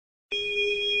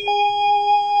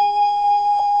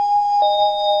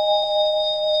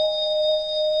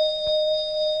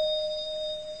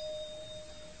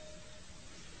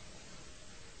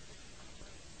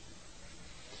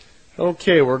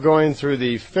Okay, we're going through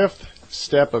the fifth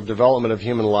step of development of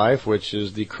human life, which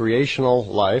is the creational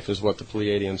life, is what the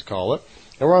Pleiadians call it.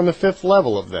 And we're on the fifth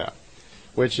level of that,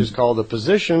 which is called the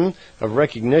position of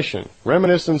recognition,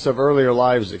 reminiscence of earlier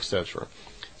lives, etc.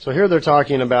 So here they're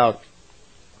talking about,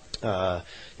 not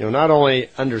only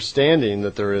understanding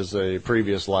that there is a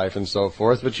previous life and so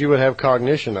forth, but you would have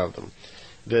cognition of them,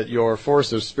 that your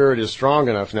force of spirit is strong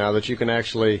enough now that you can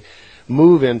actually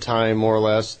move in time more or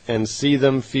less and see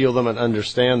them, feel them, and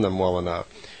understand them well enough.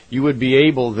 You would be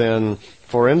able then,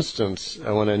 for instance,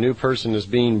 when a new person is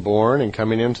being born and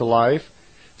coming into life,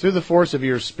 through the force of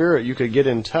your spirit, you could get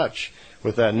in touch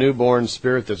with that newborn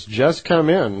spirit that's just come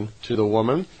in to the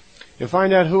woman and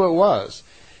find out who it was,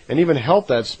 and even help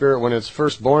that spirit when it's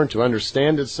first born to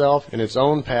understand itself in its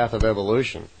own path of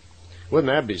evolution.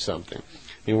 Wouldn't that be something?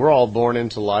 I mean, we're all born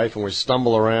into life and we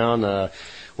stumble around.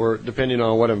 We're, depending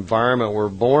on what environment we're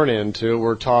born into,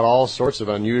 we're taught all sorts of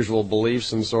unusual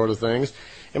beliefs and sort of things.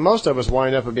 And most of us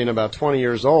wind up at being about 20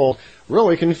 years old,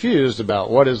 really confused about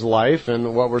what is life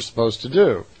and what we're supposed to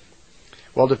do.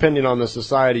 Well, depending on the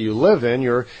society you live in,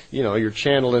 you're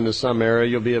channeled into some area.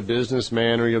 You'll be a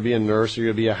businessman, or you'll be a nurse, or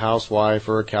you'll be a housewife,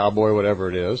 or a cowboy, whatever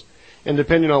it is. And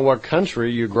depending on what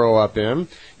country you grow up in,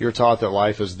 you're taught that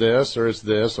life is this, or it's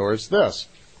this, or it's this.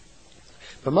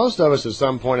 But most of us at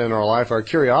some point in our life, our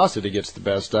curiosity gets the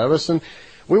best of us, and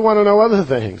we want to know other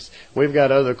things. We've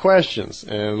got other questions.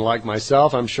 And like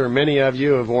myself, I'm sure many of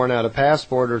you have worn out a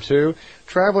passport or two,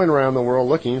 traveling around the world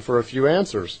looking for a few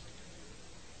answers.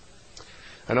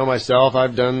 I know myself,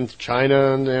 I've done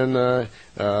China, and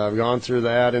I've gone through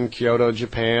that in Kyoto,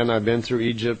 Japan. I've been through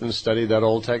Egypt and studied that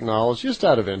old technology just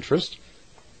out of interest.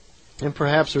 And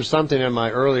perhaps there's something in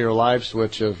my earlier lives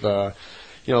which have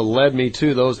led me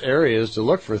to those areas to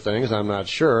look for things. I'm not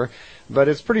sure. But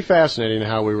it's pretty fascinating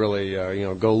how we really,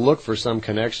 go look for some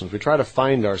connections. We try to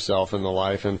find ourselves in the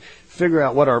life and figure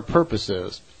out what our purpose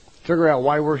is, figure out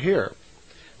why we're here.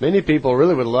 Many people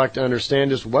really would like to understand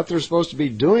just what they're supposed to be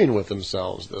doing with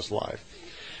themselves this life.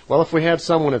 Well, if we had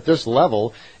someone at this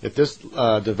level, at this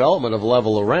development of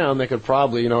level around, they could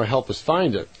probably, help us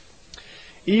find it.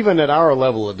 Even at our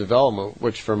level of development,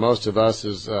 which for most of us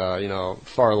is,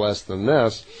 far less than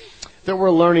this, that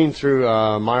we're learning through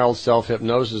mild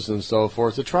self-hypnosis and so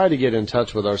forth to try to get in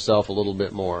touch with ourselves a little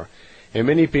bit more. And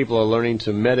many people are learning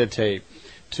to meditate,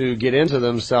 to get into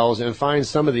themselves and find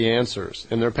some of the answers.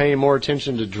 And they're paying more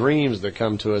attention to dreams that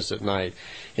come to us at night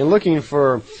and looking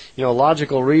for,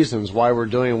 logical reasons why we're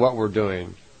doing what we're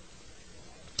doing.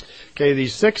 Okay, the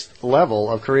sixth level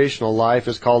of creational life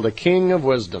is called a king of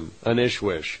wisdom, an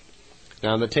Ishwish.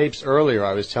 Now, in the tapes earlier,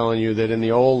 I was telling you that in the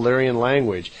old Lyrian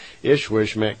language,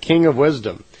 Ishwish meant king of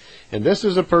wisdom. And this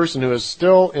is a person who is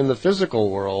still in the physical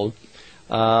world,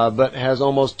 but has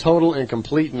almost total and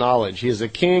complete knowledge. He is a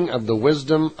king of the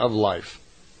wisdom of life.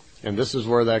 And this is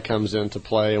where that comes into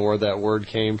play and where that word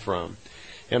came from.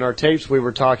 In our tapes, we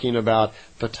were talking about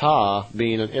Ptah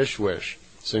being an Ishwish,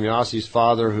 Sannyasi's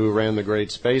father who ran the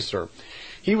Great Spacer.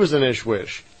 He was an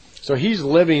Ishwish. So he's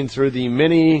living through the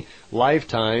many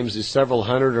lifetimes, the several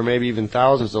hundred or maybe even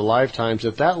thousands of lifetimes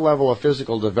at that level of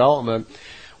physical development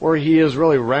where he is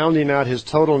really rounding out his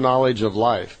total knowledge of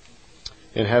life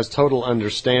and has total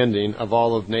understanding of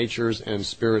all of nature's and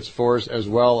spirit's force as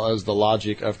well as the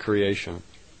logic of creation.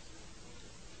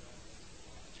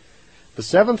 The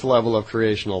seventh level of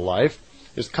creational life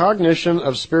is cognition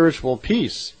of spiritual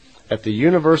peace at the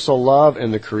universal love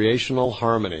and the creational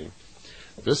harmony.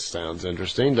 This sounds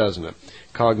interesting, doesn't it?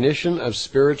 Cognition of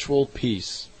spiritual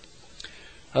peace.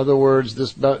 In other words,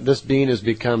 this being has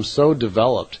become so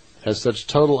developed, has such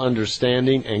total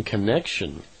understanding and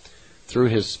connection through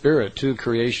his spirit to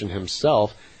creation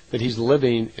himself, that he's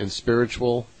living in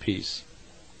spiritual peace.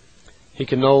 He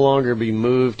can no longer be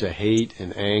moved to hate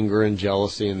and anger and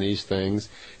jealousy and these things.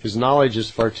 His knowledge is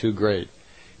far too great.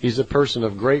 He's a person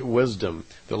of great wisdom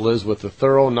that lives with a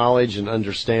thorough knowledge and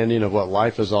understanding of what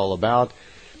life is all about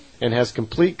and has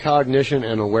complete cognition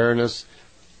and awareness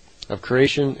of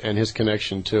creation and his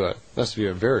connection to it. Must be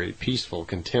a very peaceful,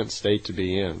 content state to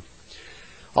be in.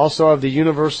 Also of the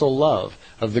universal love,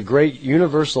 of the great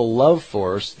universal love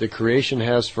force that creation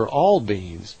has for all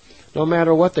beings, no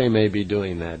matter what they may be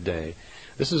doing that day.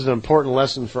 This is an important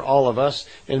lesson for all of us,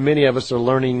 and many of us are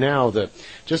learning now that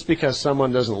just because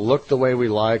someone doesn't look the way we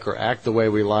like or act the way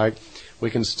we like,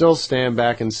 we can still stand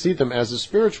back and see them as a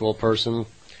spiritual person,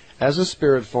 as a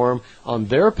spirit form on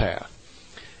their path.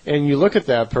 And you look at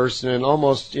that person and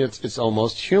it's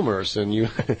almost humorous, and you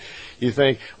you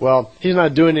think, well, he's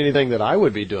not doing anything that I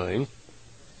would be doing.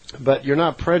 But you're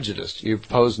not prejudiced. You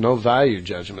pose no value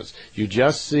judgments. You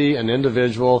just see an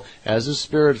individual as a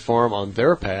spirit form on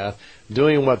their path,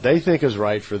 doing what they think is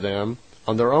right for them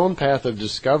on their own path of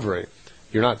discovery.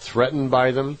 You're not threatened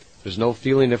by them. There's no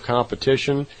feeling of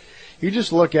competition. You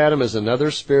just look at them as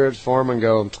another spirit form and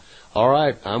go, all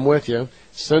right, I'm with you.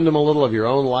 Send them a little of your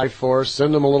own life force.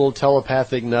 Send them a little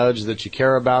telepathic nudge that you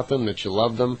care about them, that you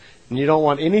love them, and you don't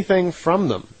want anything from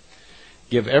them.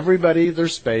 Give everybody their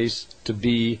space to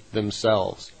be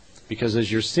themselves. Because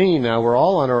as you're seeing now, we're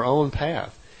all on our own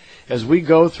path. As we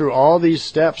go through all these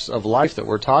steps of life that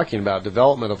we're talking about,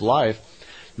 development of life,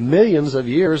 millions of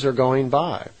years are going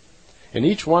by. And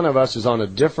each one of us is on a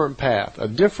different path, a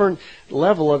different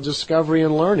level of discovery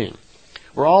and learning.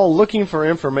 We're all looking for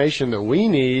information that we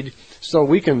need so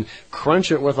we can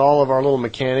crunch it with all of our little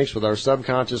mechanics, with our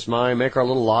subconscious mind, make our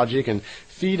little logic, and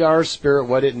feed our spirit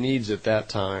what it needs at that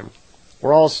time.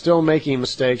 We're all still making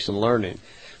mistakes and learning.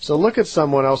 So look at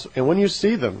someone else, and when you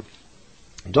see them,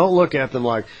 don't look at them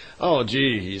like, oh,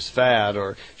 gee, he's fat,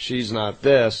 or she's not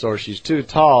this, or she's too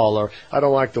tall, or I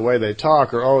don't like the way they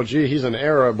talk, or oh, gee, he's an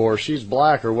Arab, or she's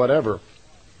black, or whatever.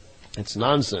 It's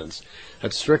nonsense.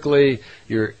 That's strictly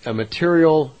a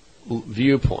material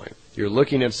viewpoint. You're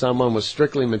looking at someone with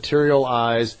strictly material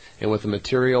eyes and with a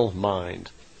material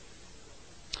mind.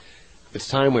 It's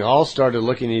time we all started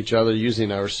looking at each other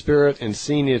using our spirit and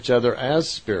seeing each other as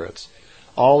spirits.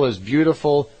 All as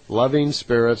beautiful, loving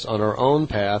spirits on our own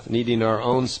path, needing our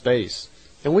own space.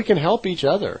 And we can help each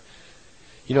other.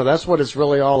 You know, that's what it's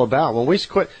really all about. When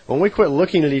we quit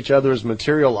looking at each other as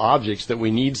material objects that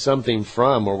we need something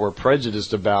from, or we're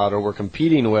prejudiced about, or we're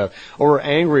competing with, or we're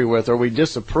angry with, or we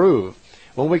disapprove,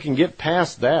 when we can get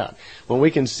past that, when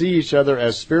we can see each other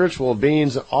as spiritual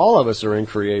beings, all of us are in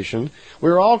creation.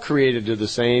 We're all created to the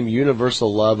same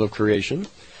universal love of creation.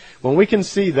 When we can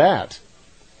see that,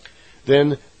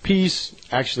 then peace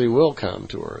actually will come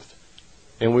to earth,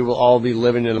 and we will all be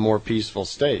living in a more peaceful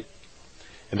state.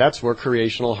 And that's where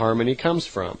creational harmony comes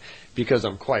from, because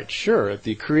I'm quite sure at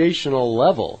the creational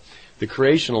level, the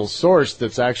creational source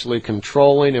that's actually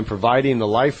controlling and providing the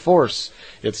life force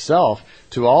itself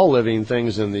to all living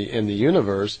things in the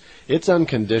universe, it's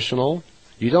unconditional.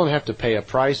 You don't have to pay a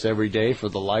price every day for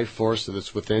the life force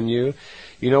that's within you.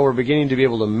 You know, we're beginning to be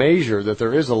able to measure that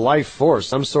there is a life force,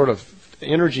 some sort of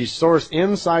energy source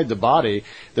inside the body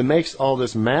that makes all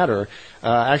this matter,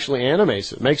 actually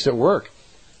animates it, makes it work.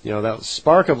 You know, that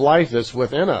spark of life that's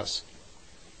within us.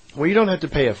 Well, you don't have to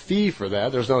pay a fee for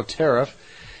that. There's no tariff.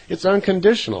 It's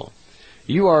unconditional.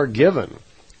 You are given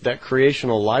that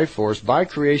creational life force by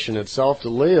creation itself to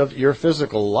live your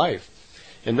physical life.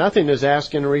 And nothing is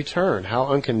asked in return. How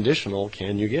unconditional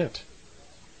can you get?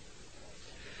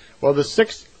 Well, the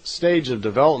sixth stage of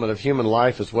development of human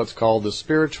life is what's called the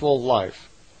spiritual life.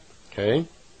 Okay?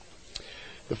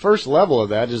 The first level of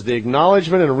that is the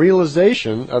acknowledgement and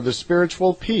realization of the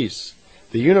spiritual peace,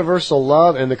 the universal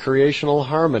love, and the creational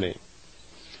harmony.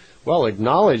 Well,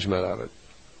 acknowledgement of it.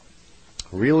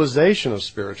 Realization of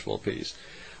spiritual peace.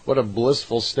 What a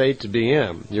blissful state to be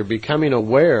in. You're becoming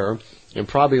aware and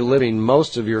probably living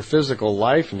most of your physical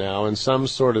life now in some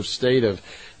sort of state of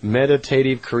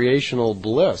meditative creational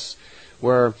bliss,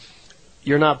 where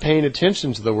you're not paying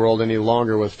attention to the world any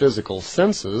longer with physical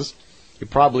senses. You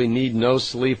probably need no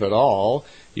sleep at all.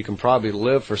 You can probably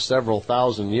live for several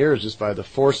thousand years just by the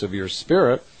force of your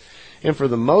spirit. And for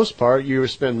the most part, you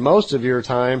spend most of your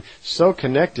time so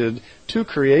connected to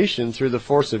creation through the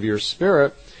force of your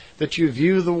spirit that you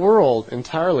view the world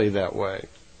entirely that way.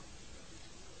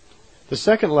 The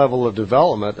second level of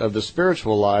development of the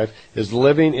spiritual life is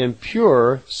living in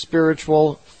pure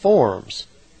spiritual forms.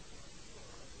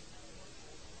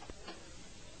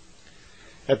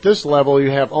 At this level,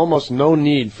 you have almost no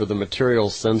need for the material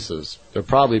senses. They're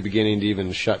probably beginning to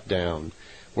even shut down,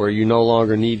 where you no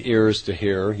longer need ears to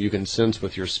hear. You can sense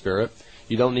with your spirit.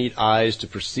 You don't need eyes to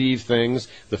perceive things.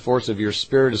 The force of your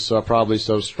spirit is probably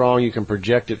so strong you can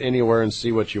project it anywhere and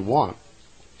see what you want.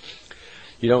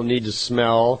 You don't need to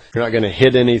smell. You're not going to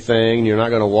hit anything. You're not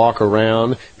going to walk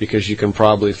around, because you can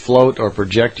probably float or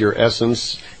project your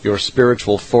essence, your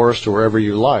spiritual force, to wherever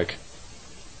you like.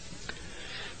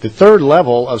 The third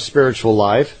level of spiritual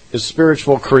life is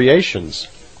spiritual creations.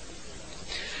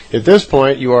 At this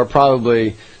point, you are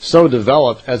probably so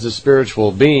developed as a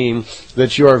spiritual being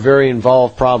that you are very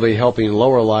involved, probably helping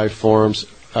lower life forms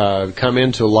come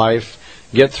into life,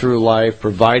 get through life,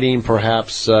 providing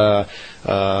perhaps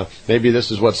maybe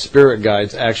this is what spirit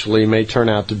guides actually may turn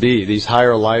out to be. These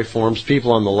higher life forms,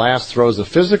 people on the last throes of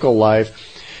physical life,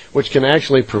 which can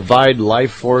actually provide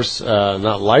life force,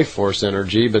 not life force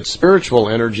energy, but spiritual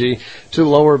energy to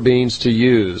lower beings to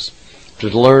use, to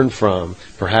learn from.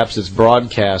 Perhaps it's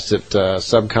broadcast at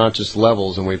subconscious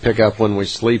levels, and we pick up when we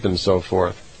sleep and so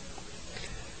forth.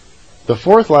 The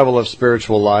fourth level of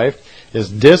spiritual life is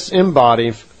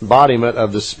disembodiment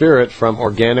of the spirit from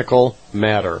organical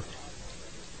matter.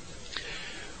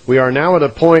 We are now at a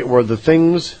point where the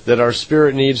things that our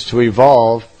spirit needs to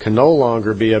evolve can no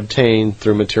longer be obtained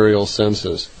through material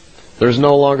senses. There's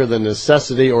no longer the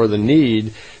necessity or the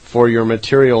need for your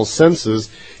material senses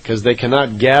because they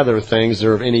cannot gather things that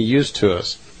are of any use to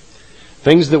us.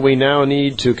 Things that we now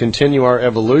need to continue our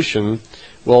evolution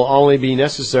will only be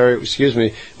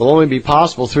will only be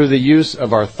possible through the use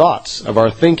of our thoughts, of our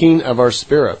thinking, of our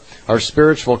spirit. Our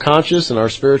spiritual conscious and our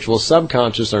spiritual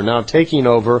subconscious are now taking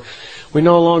over. We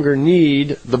no longer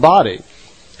need the body.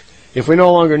 If we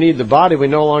no longer need the body, we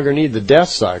no longer need the death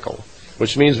cycle,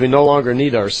 which means we no longer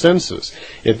need our senses.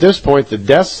 At this point, the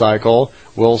death cycle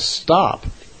will stop.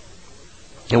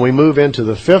 And we move into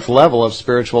the fifth level of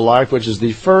spiritual life, which is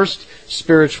the first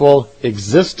spiritual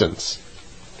existence.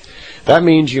 That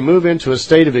means you move into a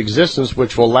state of existence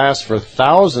which will last for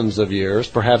thousands of years,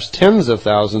 perhaps tens of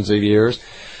thousands of years,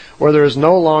 where there is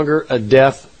no longer a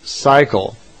death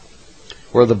cycle,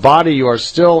 where the body, you are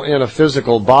still in a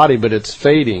physical body, but it's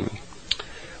fading,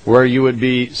 where you would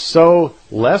be so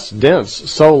less dense,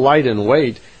 so light in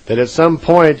weight, that at some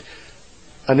point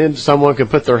someone could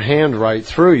put their hand right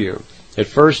through you. At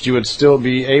first you would still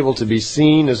be able to be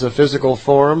seen as a physical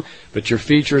form, but your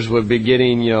features would be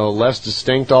getting, less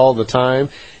distinct all the time.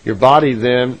 Your body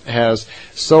then has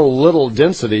so little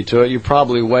density to it, you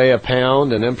probably weigh a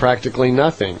pound and then practically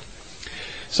nothing.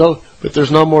 But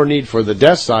there's no more need for the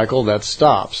death cycle, that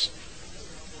stops.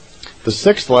 The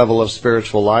sixth level of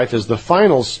spiritual life is the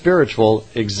final spiritual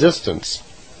existence.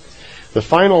 The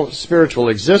final spiritual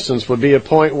existence would be a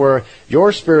point where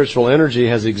your spiritual energy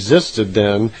has existed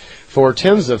then for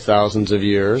tens of thousands of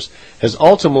years, has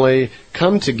ultimately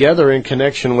come together in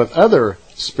connection with other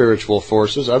spiritual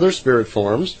forces, other spirit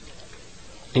forms,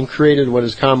 and created what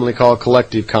is commonly called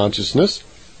collective consciousness.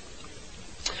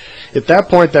 At that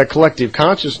point, that collective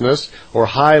consciousness, or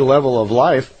high level of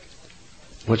life,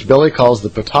 which Billy calls the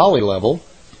Patali level,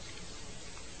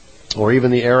 or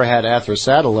even the Arahat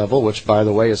Athrasata level, which, by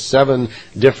the way, is 7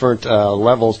 different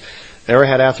levels.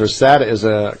 Arahat Athrasata is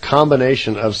a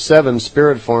combination of 7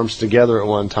 spirit forms together at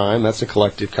one time. That's a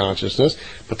collective consciousness.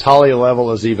 Patali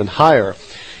level is even higher.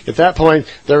 At that point,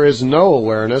 there is no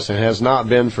awareness, and has not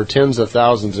been for tens of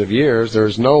thousands of years. There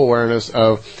is no awareness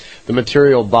of the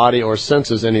material body or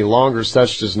senses any longer.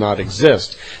 Such does not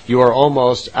exist. You are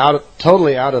almost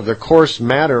totally out of the coarse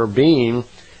matter being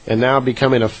and now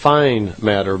becoming a fine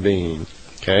matter being.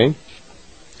 Okay?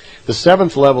 The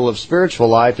 7th level of spiritual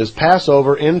life is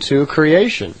passover into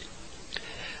creation.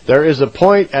 There is a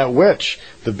point at which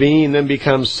the being then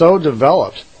becomes so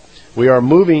developed. We've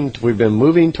been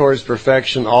moving towards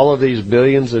perfection all of these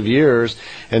billions of years,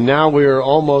 and now we are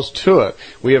almost to it.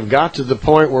 We have got to the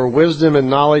point where wisdom and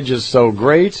knowledge is so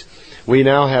great. We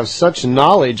now have such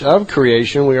knowledge of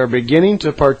creation, we are beginning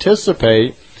to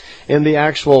participate in the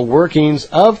actual workings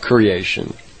of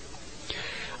creation.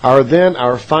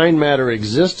 Our fine matter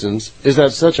existence is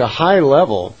at such a high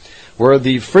level where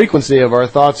the frequency of our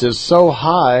thoughts is so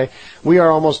high, we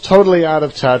are almost totally out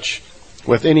of touch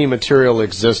with any material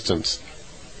existence.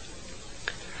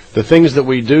 The things that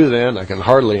we do then, I can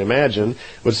hardly imagine,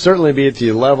 would certainly be at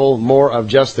the level more of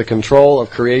just the control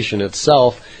of creation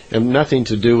itself and nothing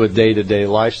to do with day-to-day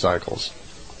life cycles.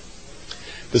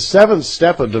 The 7th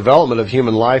step of development of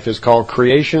human life is called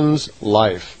creation's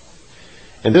life.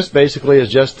 And this basically is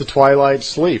just the twilight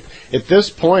sleep. At this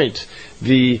point,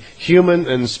 the human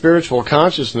and spiritual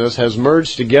consciousness has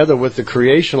merged together with the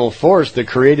creational force that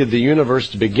created the universe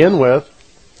to begin with,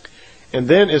 and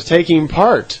then is taking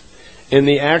part in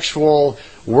the actual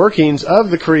workings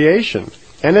of the creation.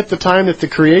 And at the time that the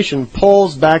creation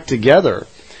pulls back together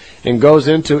and goes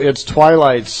into its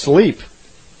twilight sleep,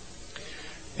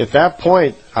 at that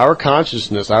point, our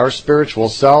consciousness, our spiritual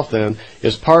self then,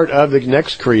 is part of the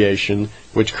next creation,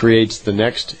 which creates the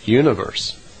next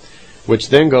universe, which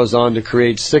then goes on to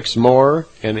create 6 more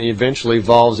and eventually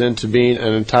evolves into being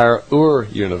an entire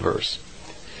universe.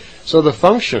 So the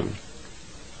function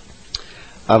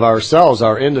of ourselves,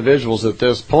 our individuals at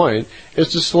this point,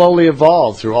 is to slowly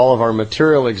evolve through all of our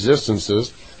material existences,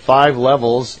 5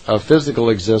 levels of physical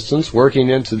existence, working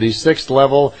into the 6th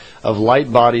level of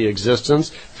light body existence,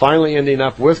 finally ending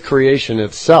up with creation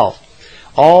itself.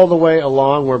 All the way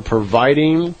along, we're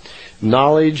providing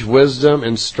knowledge, wisdom,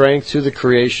 and strength to the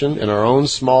creation in our own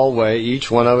small way. Each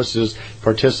one of us is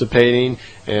participating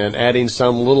and adding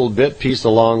some little bit piece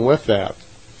along with that.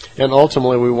 And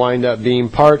ultimately, we wind up being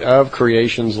part of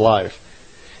creation's life.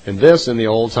 And this, in the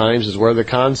old times, is where the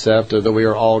concept of that we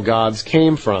are all gods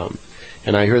came from.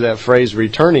 And I hear that phrase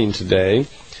returning today,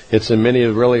 It's in many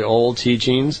of the really old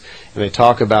teachings, and they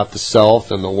talk about the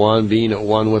self and the one being at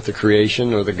one with the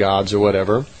creation or the gods or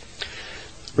whatever.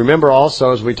 Remember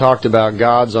also, as we talked about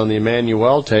gods on the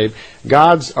Emmanuel tape,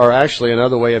 gods are actually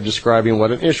another way of describing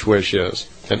what an Ishwish is.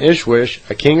 An Ishwish,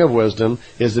 a king of wisdom,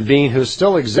 is a being who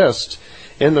still exists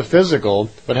in the physical,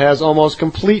 but has almost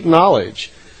complete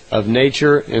knowledge of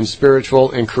nature and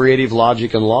spiritual and creative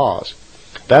logic and laws.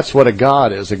 That's what a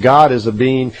god is. A god is a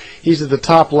being, he's at the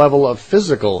top level of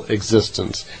physical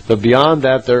existence, but beyond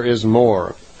that there is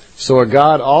more. So a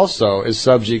god also is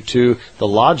subject to the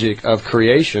logic of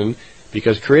creation,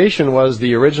 because creation was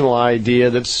the original idea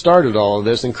that started all of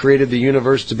this and created the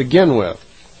universe to begin with.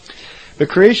 But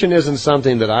creation isn't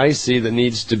something that I see that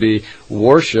needs to be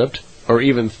worshipped or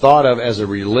even thought of as a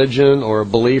religion or a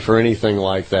belief or anything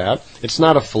like that. It's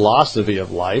not a philosophy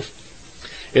of life.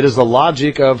 It is the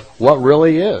logic of what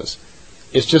really is.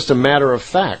 It's just a matter of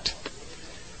fact.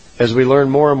 As we learn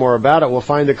more and more about it, we'll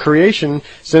find that creation,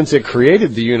 since it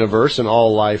created the universe and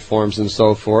all life forms and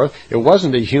so forth, it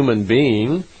wasn't a human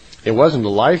being. It wasn't a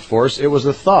life force. It was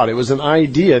a thought. It was an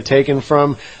idea taken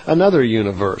from another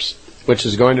universe, which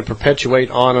is going to perpetuate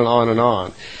on and on and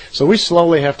on. So we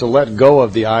slowly have to let go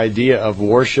of the idea of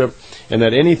worship and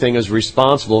that anything is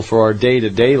responsible for our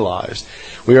day-to-day lives.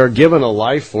 We are given a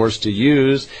life force to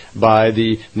use by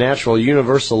the natural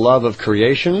universal love of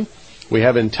creation. We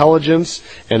have intelligence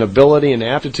and ability and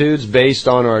aptitudes based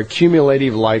on our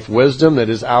accumulative life wisdom that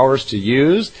is ours to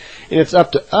use, and it's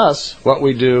up to us what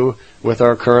we do with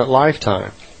our current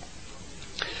lifetime.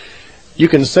 You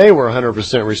can say we're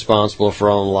 100% responsible for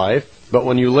our own life, but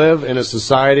when you live in a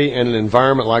society and an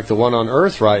environment like the one on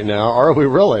Earth right now, are we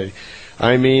really?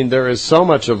 I mean, there is so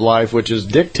much of life which is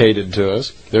dictated to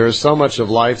us. There is so much of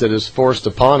life that is forced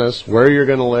upon us, where you're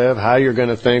going to live, how you're going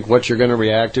to think, what you're going to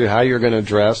react to, how you're going to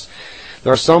dress.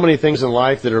 There are so many things in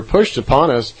life that are pushed upon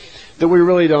us that we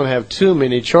really don't have too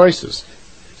many choices.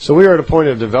 So we are at a point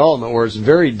of development where it's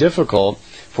very difficult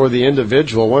for the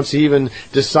individual, once he even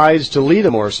decides to lead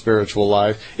a more spiritual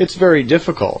life, it's very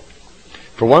difficult.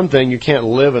 For one thing, you can't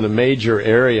live in a major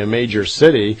area, a major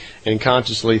city, and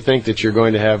consciously think that you're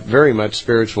going to have very much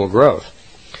spiritual growth.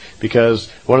 Because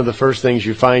one of the first things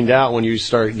you find out when you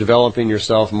start developing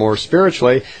yourself more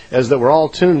spiritually is that we're all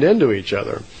tuned into each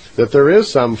other. That there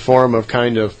is some form of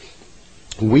kind of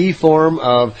form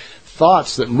of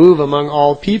thoughts that move among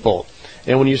all people.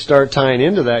 And when you start tying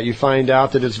into that, you find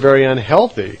out that it's very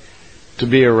unhealthy to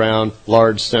be around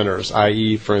large centers,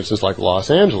 i.e., for instance, like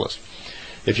Los Angeles.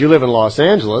 If you live in Los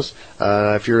Angeles,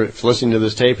 if you're listening to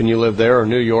this tape and you live there, or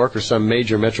New York, or some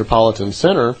major metropolitan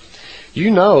center,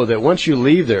 you know that once you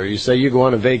leave there, you say you go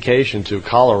on a vacation to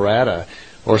Colorado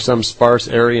or some sparse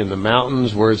area in the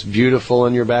mountains where it's beautiful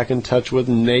and you're back in touch with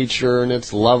nature and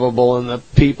it's lovable and the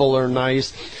people are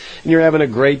nice and you're having a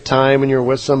great time and you're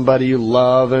with somebody you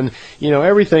love and, you know,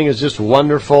 everything is just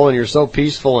wonderful and you're so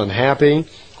peaceful and happy.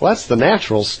 Well, that's the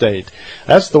natural state.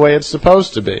 That's the way it's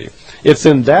supposed to be. It's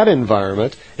in that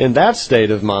environment, in that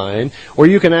state of mind, where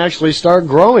you can actually start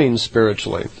growing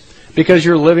spiritually because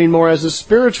you're living more as a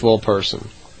spiritual person.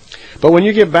 But when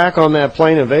you get back on that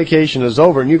plane and vacation is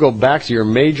over and you go back to your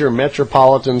major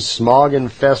metropolitan,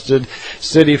 smog-infested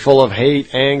city full of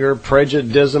hate, anger,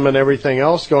 prejudice, and everything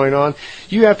else going on,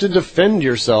 you have to defend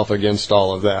yourself against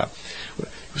all of that.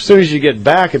 As soon as you get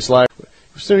back, it's like,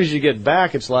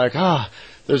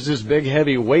 there's this big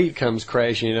heavy weight comes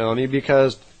crashing on you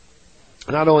because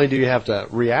not only do you have to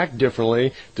react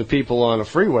differently to people on a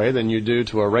freeway than you do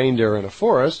to a reindeer in a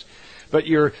forest, but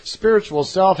your spiritual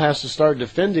self has to start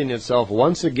defending itself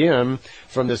once again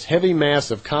from this heavy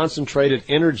mass of concentrated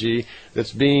energy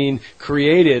that's being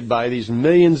created by these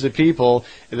millions of people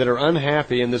that are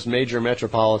unhappy in this major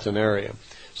metropolitan area.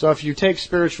 So if you take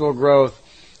spiritual growth,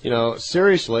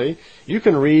 seriously, you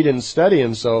can read and study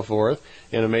and so forth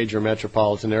in a major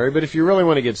metropolitan area, but if you really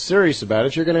want to get serious about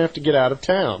it, you're going to have to get out of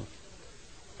town.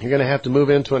 You're going to have to move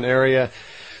into an area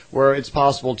where it's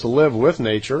possible to live with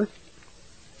nature,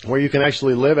 where you can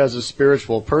actually live as a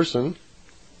spiritual person,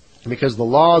 because the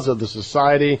laws of the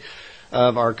society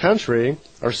of our country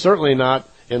are certainly not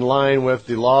in line with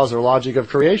the laws or logic of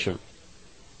creation,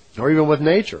 or even with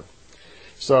nature.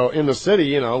 So in the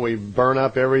city, we burn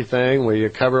up everything, we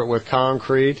cover it with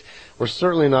concrete. We're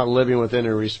certainly not living with any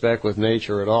respect with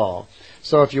nature at all.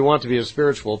 So if you want to be a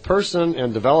spiritual person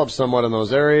and develop somewhat in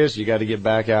those areas, you got to get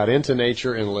back out into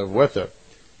nature and live with it.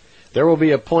 There will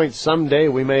be a point someday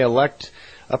we may elect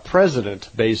a president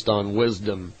based on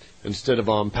wisdom instead of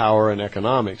on power and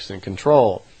economics and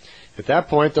control. At that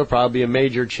point, there'll probably be a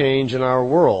major change in our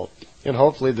world. And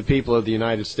hopefully the people of the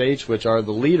United States, which are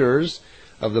the leaders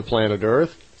of the planet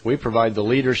Earth, We provide the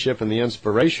leadership and the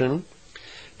inspiration.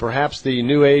 Perhaps the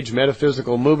New Age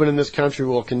metaphysical movement in this country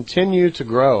will continue to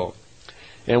grow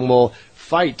and will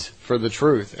fight for the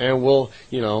truth and will,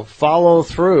 follow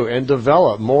through and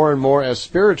develop more and more as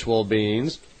spiritual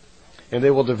beings. And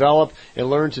they will develop and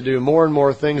learn to do more and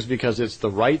more things because it's the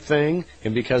right thing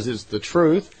and because it's the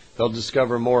truth. They'll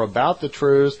discover more about the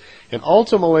truths, and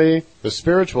ultimately the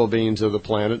spiritual beings of the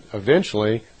planet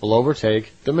eventually will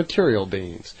overtake the material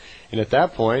beings. And at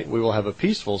that point we will have a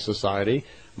peaceful society,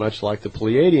 much like the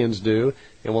Pleiadians do,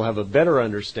 and we'll have a better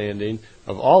understanding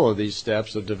of all of these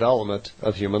steps of development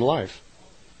of human life.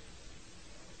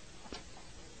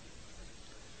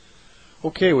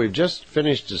 Okay, we've just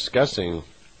finished discussing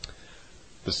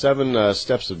the 7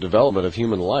 steps of development of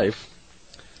human life,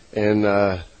 and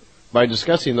by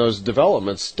discussing those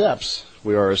development steps,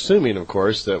 we are assuming, of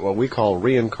course, that what we call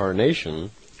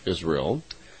reincarnation is real,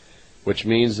 which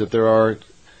means that there are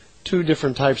 2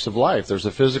 different types of life. There's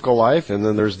a physical life, and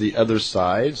then there's the other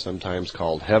side, sometimes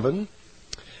called heaven,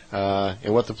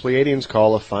 and what the Pleiadians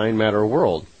call a fine matter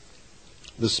world.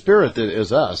 The spirit that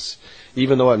is us,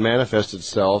 even though it manifests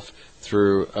itself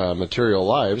through material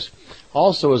lives,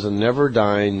 also is a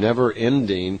never-dying,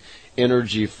 never-ending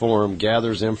energy form,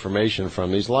 gathers information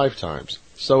from these lifetimes.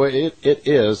 So it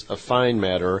is a fine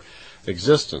matter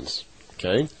existence.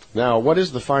 Okay? Now, what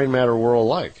is the fine matter world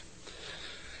like?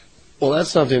 Well, that's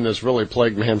something that's really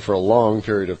plagued man for a long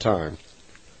period of time.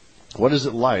 What is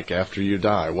it like after you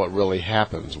die? What really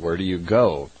happens? Where do you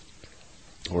go?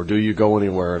 Or do you go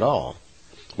anywhere at all?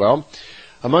 Well,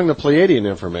 among the Pleiadian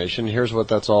information, here's what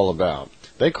that's all about.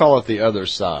 They call it the other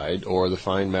side, or the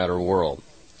fine matter world.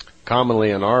 Commonly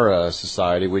in our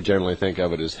society, we generally think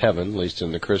of it as heaven, at least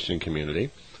in the Christian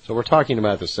community. So we're talking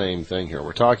about the same thing here.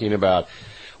 We're talking about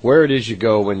where it is you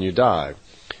go when you die.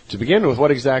 To begin with,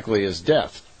 what exactly is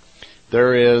death?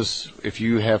 There is, if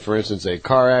you have, for instance, a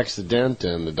car accident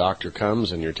and the doctor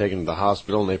comes and you're taken to the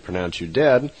hospital and they pronounce you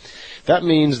dead, that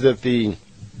means that the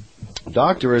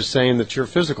doctor is saying that your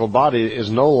physical body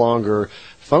is no longer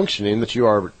functioning, that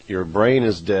your brain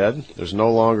is dead, there's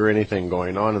no longer anything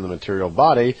going on in the material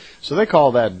body, so they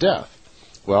call that death.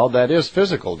 Well, that is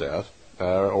physical death,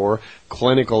 or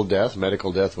clinical death,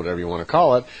 medical death, whatever you want to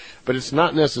call it, but it's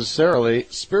not necessarily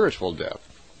spiritual death.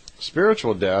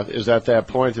 Spiritual death is at that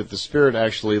point that the spirit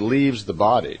actually leaves the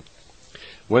body.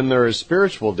 When there is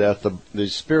spiritual death, the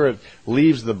spirit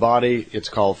leaves the body, it's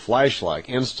called flash-like,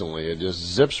 instantly. It just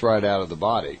zips right out of the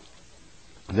body.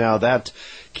 Now, that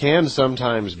can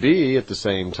sometimes be at the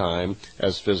same time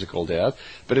as physical death,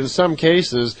 but in some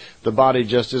cases, the body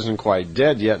just isn't quite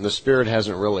dead yet, and the spirit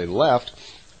hasn't really left.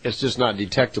 It's just not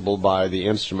detectable by the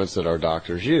instruments that our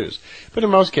doctors use. But in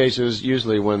most cases,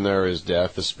 usually when there is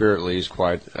death, the spirit leaves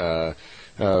quite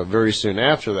very soon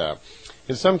after that.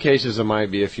 In some cases, it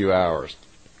might be a few hours,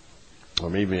 or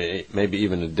maybe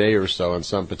even a day or so in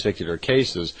some particular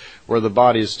cases, where the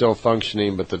body is still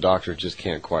functioning, but the doctor just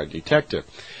can't quite detect it.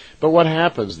 But what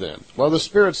happens then? Well, the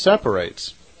spirit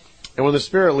separates. And when the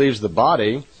spirit leaves the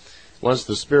body, once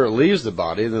the spirit leaves the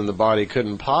body, then the body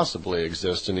couldn't possibly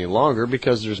exist any longer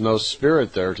because there's no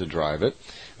spirit there to drive it.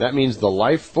 That means the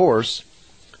life force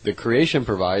that creation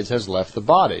provides has left the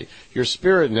body. Your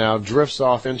spirit now drifts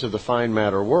off into the fine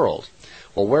matter world.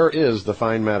 Well, where is the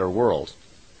fine matter world?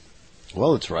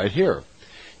 Well, it's right here.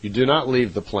 You do not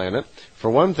leave the planet.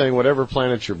 For one thing, whatever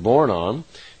planet you're born on,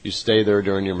 you stay there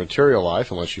during your material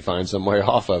life unless you find some way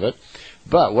off of it.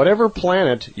 But whatever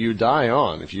planet you die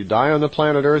on, if you die on the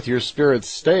planet Earth, your spirit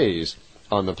stays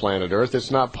on the planet Earth. It's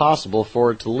not possible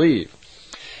for it to leave.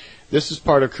 This is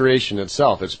part of creation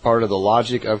itself. It's part of the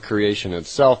logic of creation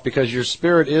itself because your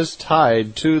spirit is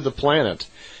tied to the planet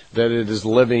that it is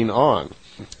living on.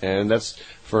 And that's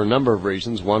for a number of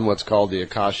reasons. One, what's called the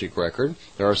Akashic Record.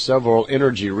 There are several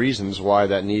energy reasons why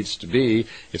that needs to be.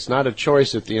 It's not a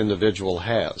choice that the individual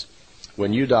has.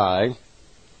 When you die,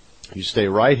 you stay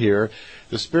right here.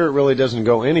 The spirit really doesn't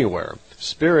go anywhere.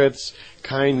 Spirits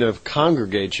kind of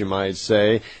congregate, you might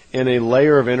say, in a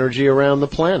layer of energy around the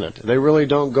planet. They really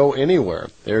don't go anywhere.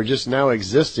 They're just now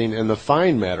existing in the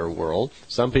fine matter world.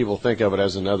 Some people think of it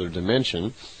as another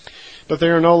dimension. But they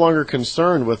are no longer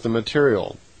concerned with the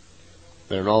material.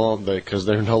 Because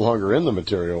they're no longer in the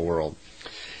material world.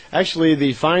 Actually,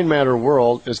 the fine matter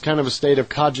world is kind of a state of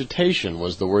cogitation,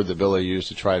 was the word that Billy used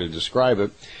to try to describe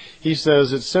it. He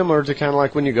says it's similar to kind of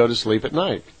like when you go to sleep at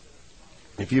night.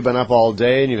 If you've been up all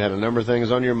day and you've had a number of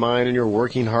things on your mind and you're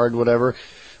working hard, whatever,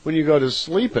 when you go to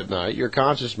sleep at night, your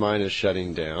conscious mind is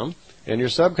shutting down, and your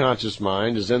subconscious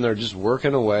mind is in there just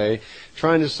working away,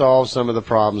 trying to solve some of the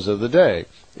problems of the day.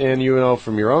 And you know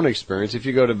from your own experience, if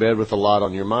you go to bed with a lot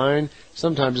on your mind,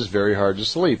 sometimes it's very hard to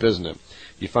sleep, isn't it?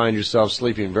 You find yourself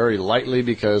sleeping very lightly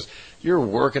because you're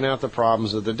working out the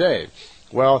problems of the day.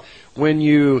 Well, when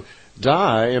you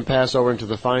die and pass over into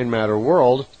the fine matter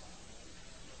world,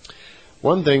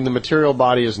 one thing, the material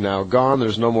body is now gone.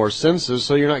 There's no more senses,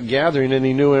 so you're not gathering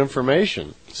any new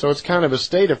information. So it's kind of a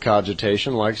state of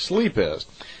cogitation like sleep is.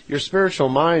 Your spiritual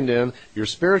mind then, your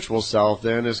spiritual self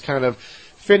then, is kind of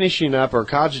finishing up or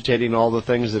cogitating all the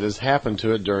things that has happened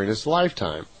to it during its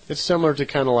lifetime. It's similar to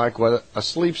kind of like what a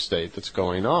sleep state that's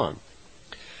going on.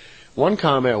 One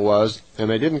comment was, and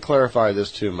they didn't clarify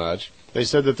this too much, they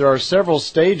said that there are several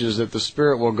stages that the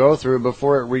spirit will go through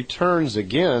before it returns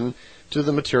again to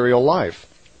the material life.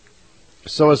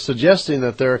 So it's suggesting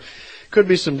that there could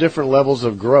be some different levels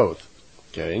of growth.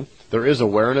 Okay, there is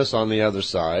awareness on the other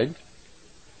side.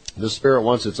 The spirit,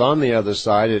 once it's on the other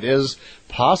side, it is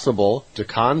possible to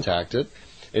contact it.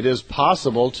 It is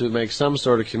possible to make some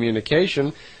sort of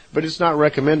communication, but it's not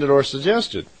recommended or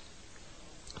suggested.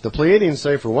 The Pleiadians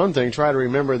say, for one thing, try to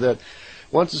remember that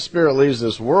once the spirit leaves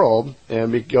this world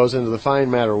and goes into the fine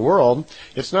matter world,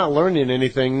 it's not learning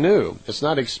anything new. It's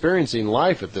not experiencing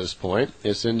life at this point.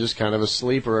 It's in just kind of a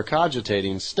sleep or a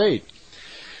cogitating state.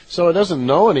 So it doesn't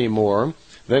know any more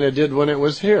than it did when it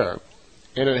was here.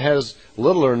 And it has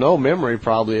little or no memory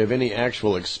probably of any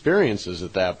actual experiences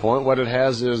at that point. What it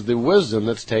has is the wisdom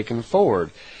that's taken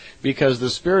forward, because the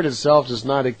spirit itself does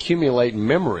not accumulate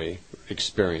memory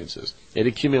experiences. It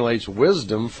accumulates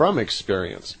wisdom from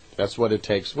experience. That's what it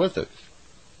takes with it.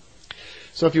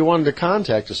 So if you wanted to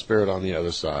contact a spirit on the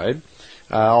other side,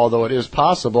 although it is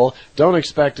possible, don't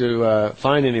expect to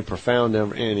find any profound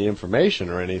any information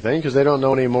or anything, because they don't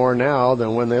know any more now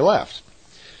than when they left.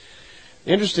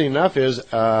 Interesting enough is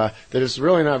that it's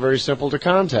really not very simple to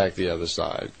contact the other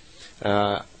side.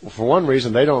 For one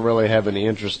reason, they don't really have any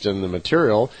interest in the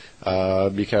material,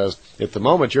 because at the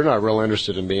moment you're not real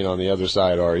interested in being on the other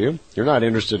side, are you? You're not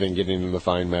interested in getting in the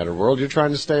fine matter world. You're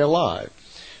trying to stay alive.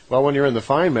 Well, when you're in the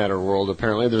fine matter world,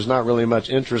 apparently there's not really much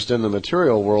interest in the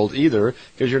material world either,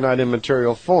 because you're not in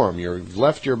material form. You've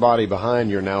left your body behind.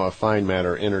 You're now a fine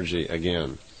matter energy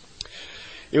again.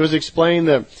 It was explained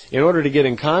that in order to get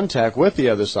in contact with the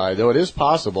other side, though it is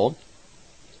possible,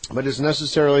 but it's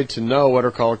necessarily to know what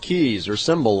are called keys or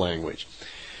symbol language.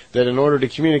 That in order to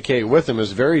communicate with them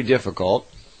is very difficult,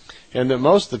 and that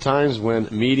most of the times when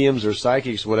mediums or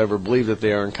psychics, whatever, believe that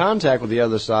they are in contact with the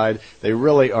other side, they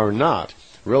really are not.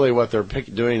 Really what they're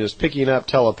doing is picking up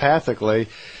telepathically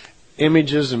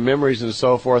images and memories and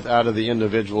so forth out of the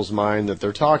individual's mind that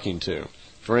they're talking to.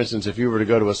 For instance, if you were to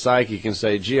go to a psychic and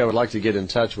say, gee, I would like to get in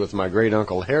touch with my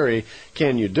great-uncle Harry,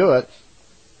 can you do it?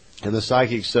 And the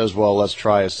psychic says, well, let's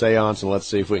try a seance and let's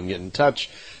see if we can get in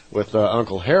touch with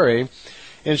Uncle Harry.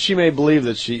 And she may believe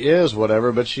that she is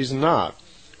whatever, but she's not.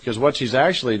 Because what she's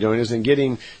actually doing is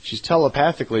she's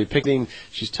telepathically picking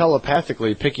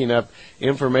up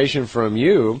information from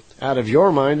you out of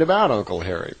your mind about Uncle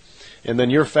Harry. And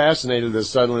then you're fascinated that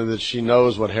suddenly that she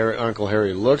knows what Uncle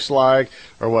Harry looks like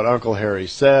or what Uncle Harry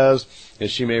says. And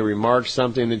she may remark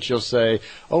something that you'll say,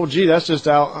 oh, gee, that's just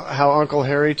how Uncle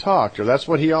Harry talked, or that's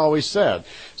what he always said.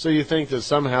 So you think that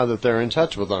somehow that they're in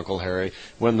touch with Uncle Harry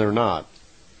when they're not.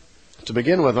 To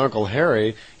begin with, Uncle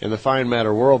Harry in the fine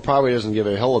matter world probably doesn't give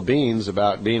a hill of beans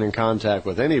about being in contact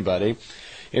with anybody.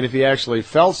 And if he actually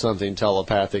felt something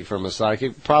telepathic from a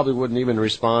psychic, probably wouldn't even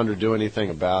respond or do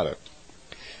anything about it.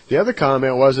 The other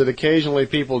comment was that occasionally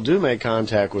people do make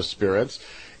contact with spirits,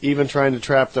 even trying to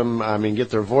trap them, get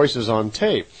their voices on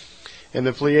tape. And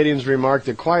the Pleiadians remarked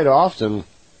that quite often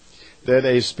that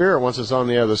a spirit, once it's on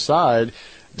the other side,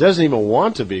 doesn't even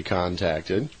want to be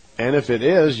contacted. And if it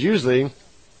is, usually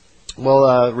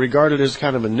will regard it as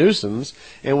kind of a nuisance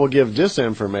and will give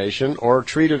disinformation or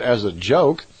treat it as a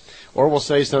joke or will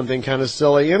say something kind of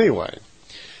silly anyway.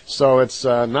 So it's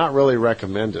not really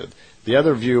recommended. The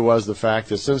other view was the fact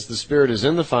that since the spirit is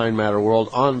in the fine matter world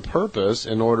on purpose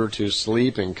in order to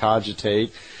sleep and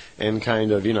cogitate and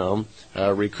kind of,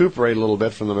 recuperate a little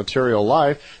bit from the material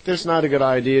life, it's not a good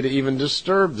idea to even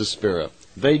disturb the spirit.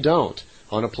 They don't.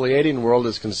 On a Pleiadian world,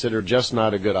 it's considered just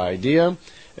not a good idea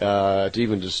to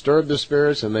even disturb the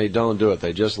spirits, and they don't do it.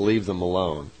 They just leave them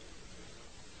alone.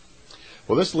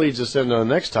 Well, this leads us into the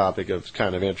next topic of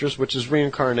kind of interest, which is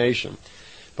reincarnation.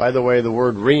 By the way, the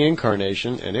word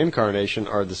reincarnation and incarnation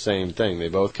are the same thing. They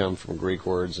both come from Greek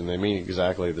words, and they mean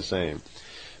exactly the same.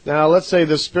 Now, let's say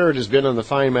the spirit has been on the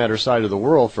fine matter side of the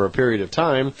world for a period of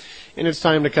time, and it's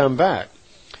time to come back.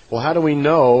 Well, how do we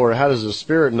know, or how does the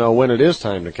spirit know when it is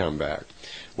time to come back?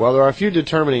 Well, there are a few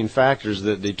determining factors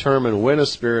that determine when a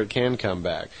spirit can come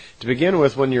back. To begin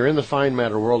with, when you're in the fine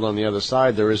matter world on the other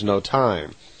side, there is no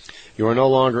time. You are no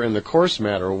longer in the coarse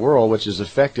matter world, which is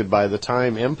affected by the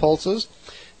time impulses,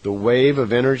 the wave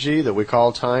of energy that we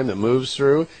call time that moves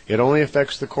through. It only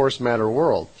affects the coarse matter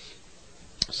world.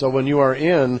 So when you are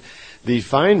in the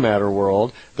fine matter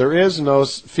world, there is no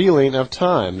feeling of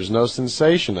time. There's no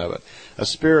sensation of it. A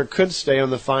spirit could stay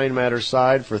on the fine matter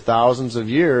side for thousands of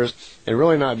years and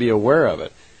really not be aware of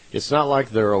it. It's not like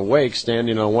they're awake,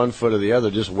 standing on one foot or the other,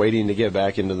 just waiting to get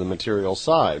back into the material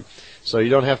side. So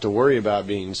you don't have to worry about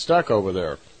being stuck over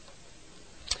there.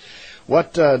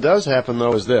 What does happen,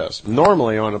 though, is this.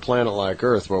 Normally on a planet like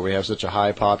Earth, where we have such a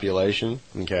high population,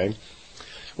 okay,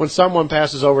 when someone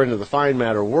passes over into the fine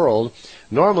matter world,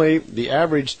 normally the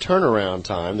average turnaround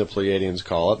time, the Pleiadians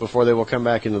call it, before they will come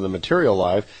back into the material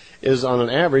life, is on an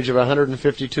average of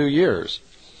 152 years.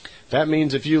 That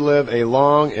means if you live a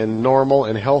long and normal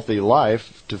and healthy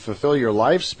life to fulfill your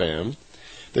lifespan,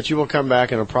 that you will come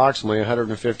back in approximately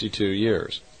 152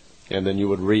 years. And then you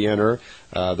would re-enter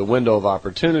the window of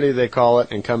opportunity, they call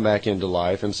it, and come back into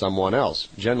life in someone else,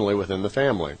 generally within the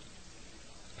family.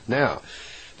 Now,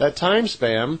 that time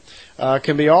span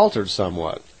can be altered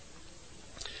somewhat.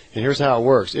 And here's how it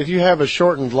works. If you have a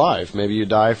shortened life, maybe you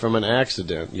die from an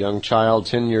accident, young child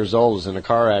 10 years old is in a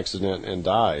car accident and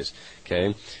dies,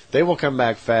 okay, they will come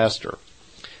back faster.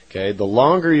 Okay, the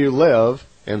longer you live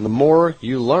and the more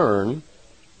you learn,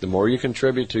 the more you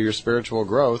contribute to your spiritual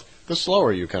growth, the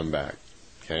slower you come back.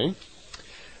 Okay?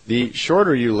 The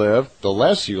shorter you live, the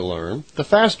less you learn, the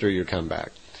faster you come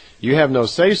back. You have no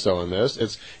say-so in this.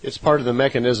 It's part of the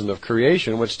mechanism of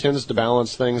creation, which tends to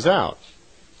balance things out.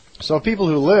 So people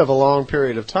who live a long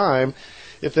period of time,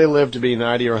 if they live to be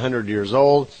 90 or 100 years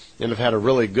old and have had a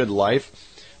really good life,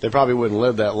 they probably wouldn't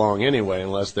live that long anyway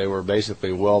unless they were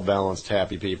basically well-balanced,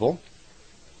 happy people.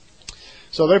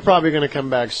 So they're probably going to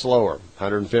come back slower,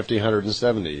 150,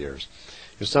 170 years.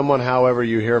 If someone, however,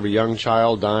 you hear of a young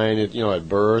child dying at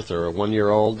birth or a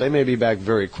 1-year-old, they may be back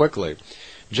very quickly.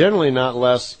 Generally not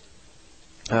less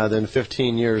than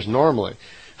 15 years normally.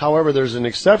 However, there's an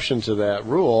exception to that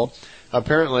rule.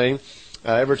 Apparently,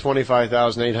 every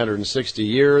 25,860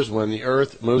 years, when the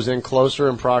Earth moves in closer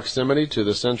in proximity to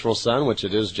the central sun, which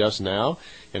it is just now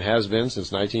and has been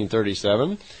since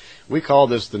 1937, we call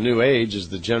this the New Age, is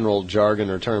the general jargon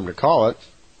or term to call it.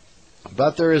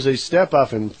 But there is a step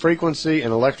up in frequency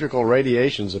and electrical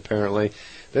radiations, apparently,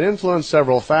 that influence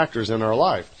several factors in our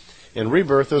life. And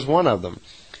rebirth is one of them.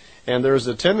 And there's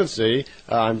a tendency,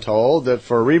 I'm told, that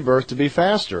for rebirth to be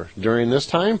faster during this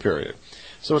time period.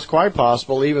 So it's quite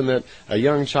possible even that a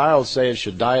young child, say it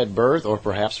should die at birth or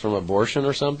perhaps from abortion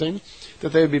or something,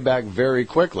 that they would be back very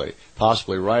quickly,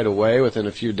 possibly right away within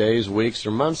a few days, weeks,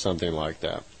 or months, something like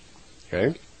that.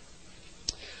 Okay?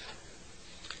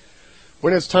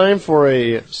 When it's time for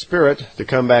a spirit to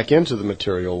come back into the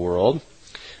material world,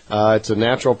 it's a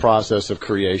natural process of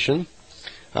creation.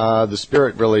 The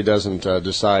spirit really doesn't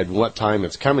decide what time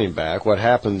it's coming back. What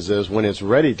happens is when it's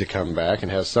ready to come back,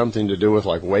 and has something to do with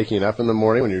like waking up in the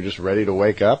morning when you're just ready to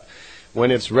wake up,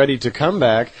 when it's ready to come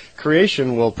back,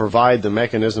 creation will provide the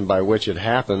mechanism by which it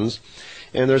happens,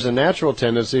 and there's a natural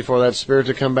tendency for that spirit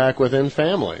to come back within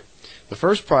family. The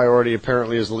first priority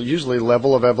apparently is usually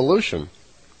level of evolution,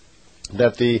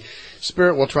 that the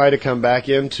spirit will try to come back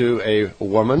into a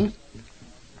woman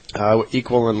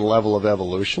equal in level of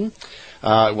evolution.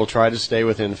 It will try to stay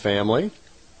within family.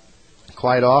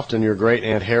 Quite often your great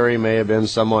Aunt Harry may have been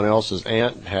someone else's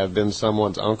aunt, have been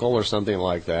someone's uncle or something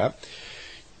like that.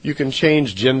 You can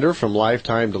change gender from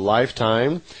lifetime to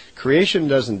lifetime. Creation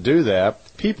doesn't do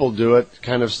that. People do it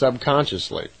kind of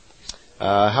subconsciously.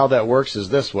 How that works is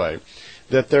this way,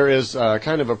 that there is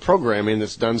kind of a programming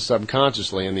that's done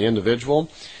subconsciously in the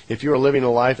individual. If you are living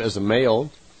a life as a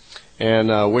male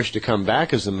and wish to come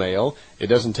back as a male, it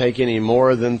doesn't take any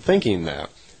more than thinking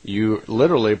that. You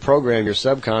literally program your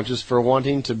subconscious for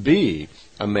wanting to be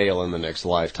a male in the next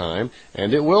lifetime,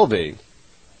 and it will be.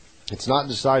 It's not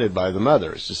decided by the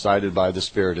mother. It's decided by the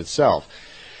spirit itself.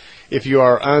 If you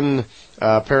are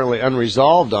apparently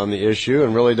unresolved on the issue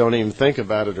and really don't even think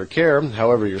about it or care,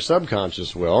 however your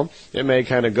subconscious will, it may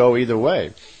kind of go either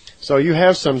way. So you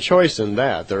have some choice in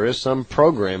that. There is some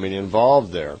programming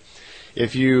involved there.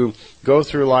 If you go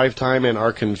through lifetime and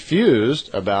are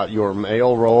confused about your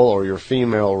male role or your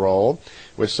female role,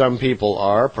 which some people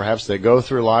are, perhaps they go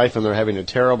through life and they're having a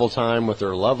terrible time with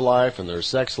their love life and their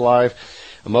sex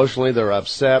life, Emotionally, they're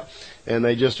upset, and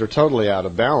they just are totally out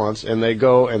of balance, and they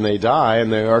go and they die,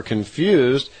 and they are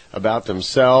confused about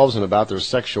themselves and about their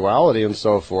sexuality and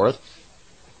so forth.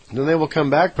 Then they will come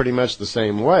back pretty much the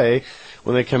same way.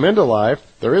 When they come into life,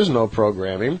 there is no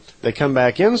programming. They come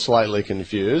back in slightly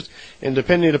confused, and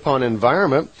depending upon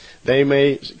environment, they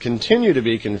may continue to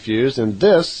be confused, and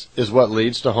this is what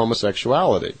leads to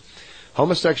homosexuality.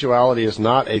 Homosexuality is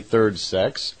not a third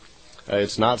sex.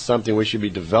 It's not something we should be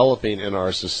developing in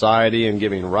our society and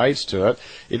giving rights to it.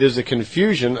 It is a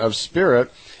confusion of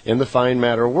spirit in the fine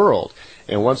matter world.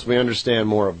 And once we understand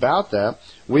more about that,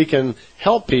 we can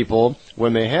help people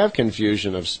when they have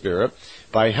confusion of spirit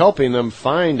by helping them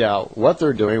find out what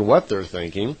they're doing, what they're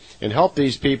thinking, and help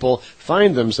these people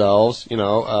find themselves,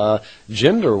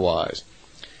 gender-wise.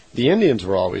 The Indians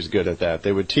were always good at that.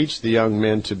 They would teach the young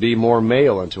men to be more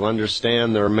male and to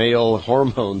understand their male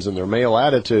hormones and their male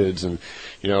attitudes and,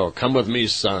 come with me,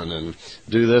 son, and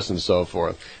do this and so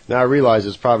forth. Now, I realize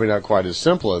it's probably not quite as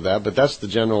simple as that, but that's the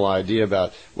general idea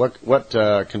about what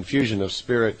confusion of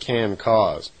spirit can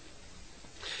cause.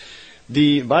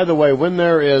 By the way, when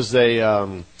there is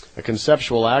a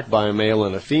conceptual act by a male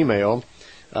and a female,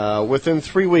 within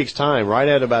 3 weeks' time, right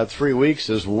at about 3 weeks,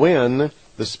 is when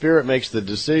the spirit makes the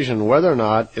decision whether or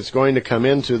not it's going to come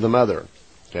into the mother.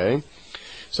 Okay?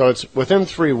 So it's within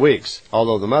 3 weeks,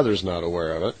 although the mother's not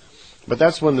aware of it. But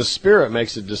that's when the spirit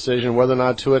makes a decision whether or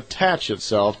not to attach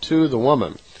itself to the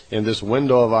woman in this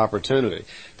window of opportunity.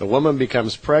 The woman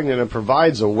becomes pregnant and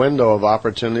provides a window of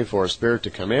opportunity for a spirit to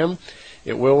come in.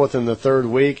 It will within the 3rd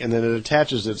week, and then it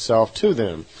attaches itself to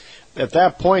them. At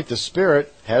that point, the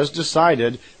spirit has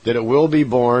decided that it will be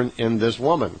born in this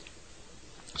woman.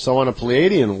 So in a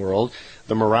Pleiadian world,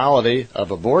 the morality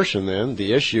of abortion then,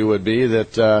 the issue would be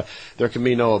that there can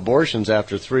be no abortions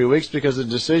after 3 weeks because the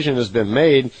decision has been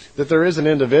made that there is an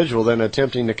individual then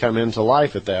attempting to come into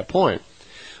life at that point.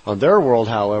 On their world,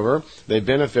 however, they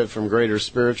benefit from greater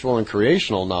spiritual and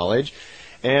creational knowledge,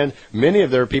 and many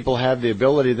of their people have the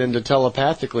ability then to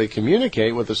telepathically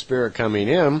communicate with the spirit coming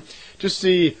in to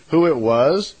see who it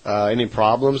was, any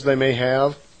problems they may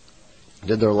have.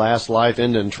 Did their last life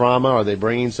end in trauma? Are they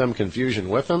bringing some confusion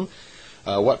with them?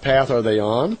 What path are they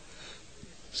on?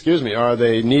 Are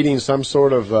they needing some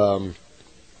sort of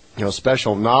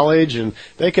special knowledge? And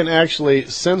they can actually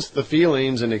sense the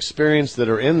feelings and experience that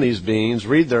are in these beings,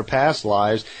 read their past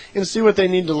lives, and see what they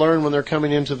need to learn when they're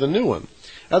coming into the new one.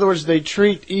 In other words, they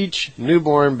treat each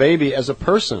newborn baby as a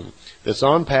person that's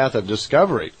on path of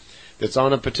discovery, that's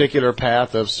on a particular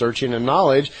path of searching and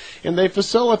knowledge, and they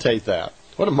facilitate that.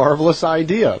 What a marvelous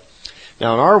idea.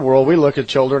 Now, in our world, we look at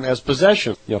children as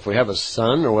possession. If we have a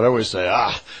son or whatever, we say,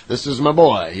 this is my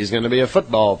boy. He's going to be a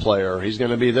football player. Or he's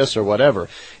going to be this or whatever.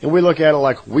 And we look at it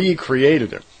like we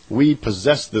created it. We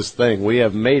possess this thing. We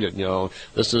have made it.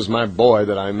 This is my boy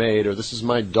that I made, or this is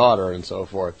my daughter, and so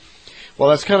forth. Well,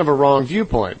 that's kind of a wrong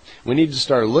viewpoint. We need to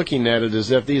start looking at it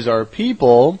as if these are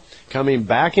people coming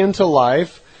back into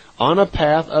life on a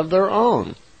path of their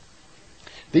own.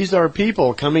 These are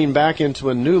people coming back into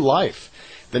a new life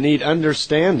that need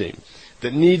understanding,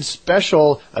 that need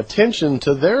special attention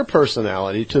to their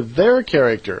personality, to their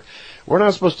character. We're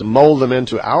not supposed to mold them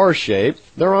into our shape.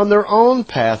 They're on their own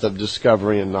path of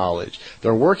discovery and knowledge.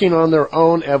 They're working on their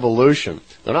own evolution.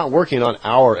 They're not working on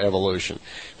our evolution.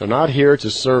 They're not here to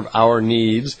serve our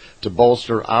needs, to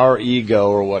bolster our ego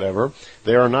or whatever.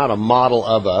 They are not a model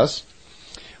of us.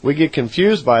 We get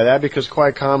confused by that because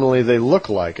quite commonly they look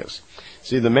like us.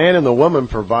 See, the man and the woman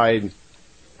provide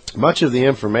much of the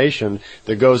information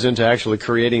that goes into actually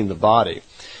creating the body.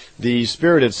 The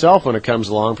spirit itself, when it comes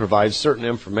along, provides certain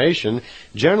information,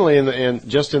 generally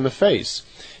just in the face.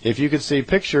 If you could see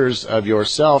pictures of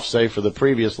yourself, say for the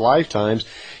previous lifetimes,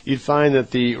 you'd find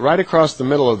that right across the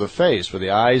middle of the face, where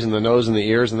the eyes and the nose and the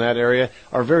ears in that area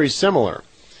are very similar.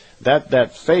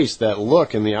 That face, that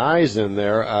look in the eyes in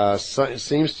there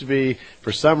seems to be,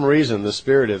 for some reason, the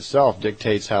spirit itself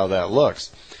dictates how that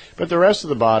looks. But the rest of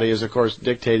the body is, of course,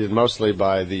 dictated mostly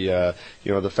by the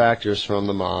factors from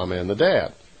the mom and the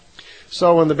dad.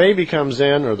 So when the baby comes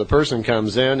in, or the person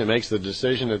comes in, it makes the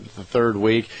decision at the 3rd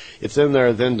week. It's in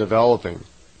there then developing.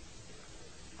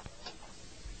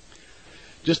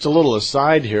 Just a little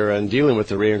aside here on dealing with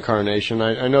the reincarnation.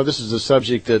 I know this is a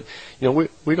subject that,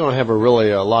 we don't have a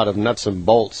lot of nuts and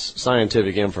bolts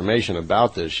scientific information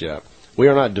about this yet. We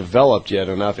are not developed yet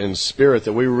enough in spirit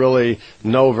that we really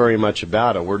know very much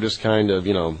about it. We're just kind of,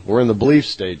 we're in the belief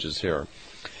stages here.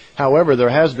 However, there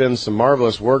has been some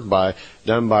marvelous work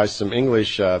done by some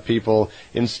English people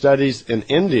in studies in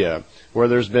India where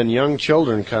there's been young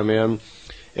children come in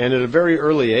and at a very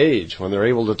early age, when they're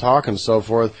able to talk and so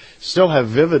forth, still have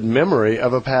vivid memory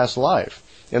of a past life.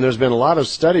 And there's been a lot of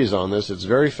studies on this. It's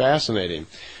very fascinating,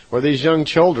 where these young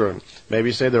children,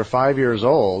 maybe say they're 5 years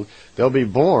old, they'll be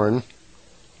born,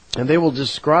 and they will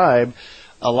describe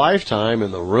a lifetime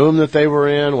in the room that they were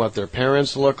in, what their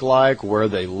parents looked like, where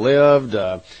they lived,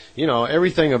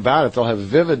 everything about it. They'll have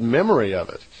vivid memory of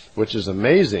it, which is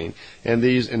amazing. And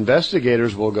these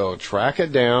investigators will go track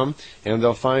it down, and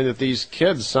they'll find that these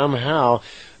kids somehow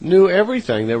knew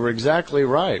everything. They were exactly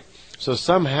right. So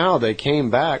somehow they came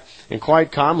back, and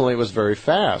quite commonly it was very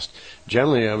fast.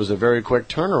 Generally, it was a very quick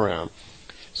turnaround.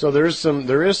 So there is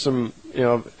some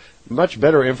much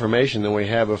better information than we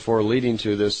had before, leading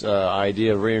to this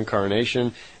idea of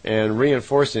reincarnation and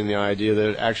reinforcing the idea that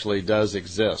it actually does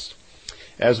exist.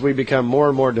 As we become more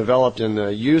and more developed in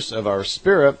the use of our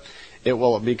spirit, it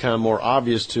will become more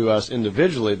obvious to us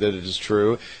individually that it is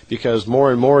true, because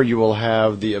more and more you will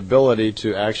have the ability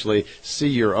to actually see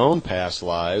your own past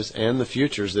lives and the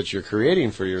futures that you're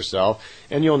creating for yourself,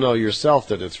 and you'll know yourself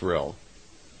that it's real.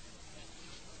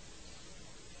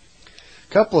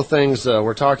 Couple of things,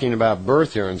 we're talking about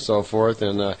birth here and so forth,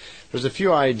 and there's a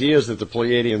few ideas that the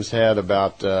Pleiadians had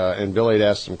about, and Billy had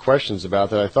asked some questions about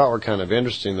that I thought were kind of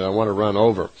interesting that I want to run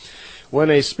over. When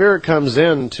a spirit comes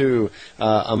into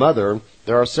a mother,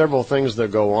 there are several things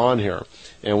that go on here,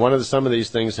 and some of these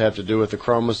things have to do with the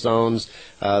chromosomes,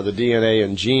 the DNA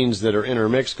and genes that are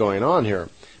intermixed going on here,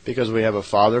 because we have a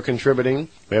father contributing,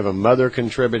 we have a mother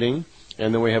contributing,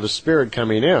 and then we have a spirit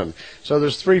coming in. So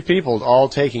there's three people all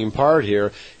taking part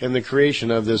here in the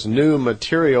creation of this new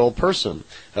material person,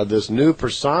 of this new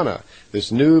persona,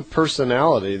 this new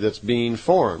personality that's being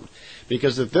formed.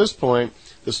 Because at this point,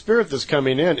 the spirit that's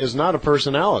coming in is not a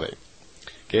personality.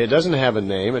 Okay, it doesn't have a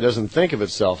name. It doesn't think of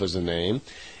itself as a name.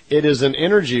 It is an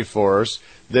energy force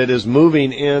that is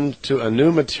moving into a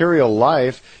new material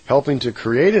life, helping to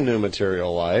create a new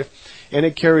material life. And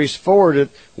it carries forward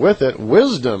with it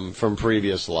wisdom from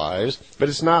previous lives, but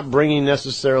it's not bringing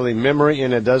necessarily memory,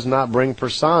 and it does not bring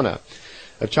persona.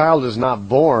 A child is not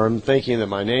born thinking that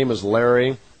my name is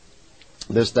Larry,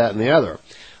 this, that, and the other.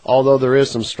 Although there is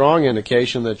some strong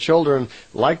indication that children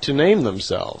like to name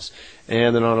themselves.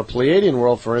 And then on a Pleiadian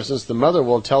world, for instance, the mother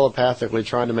will telepathically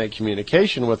try to make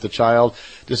communication with the child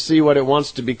to see what it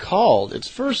wants to be called, its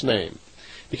first name.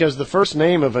 Because the first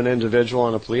name of an individual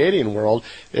in a Pleiadian world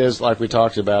is, like we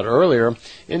talked about earlier,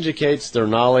 indicates their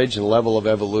knowledge and level of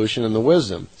evolution and the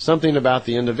wisdom. Something about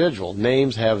the individual.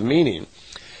 Names have meaning.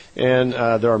 And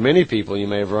there are many people you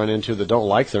may have run into that don't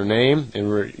like their name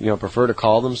and prefer to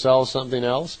call themselves something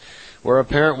else. Where a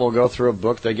parent will go through a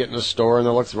book, they get in a store and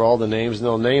they'll look through all the names and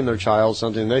they'll name their child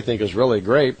something they think is really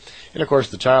great. And of course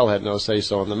the child had no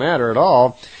say-so in the matter at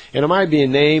all. And it might be a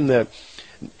name that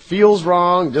feels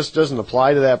wrong, just doesn't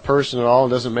apply to that person at all,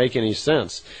 and doesn't make any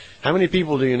sense. How many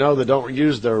people do you know that don't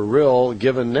use their real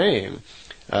given name?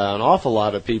 An awful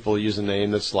lot of people use a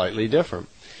name that's slightly different.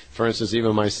 For instance,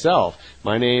 even myself,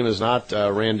 my name is not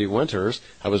Randy Winters.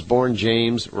 I was born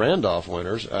James Randolph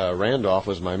Winters. Randolph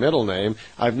was my middle name.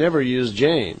 I've never used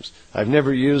James. I've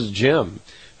never used Jim.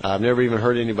 I've never even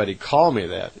heard anybody call me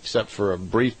that, except for a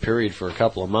brief period for a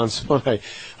couple of months when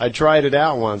I tried it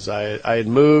out once. I had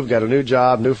moved, got a new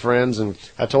job, new friends, and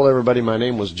I told everybody my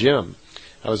name was Jim.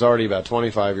 I was already about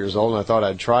 25 years old, and I thought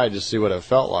I'd try to see what it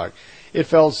felt like. It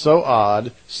felt so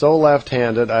odd, so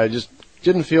left-handed, I just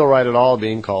didn't feel right at all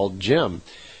being called Jim.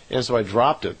 And so I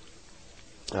dropped it.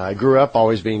 I grew up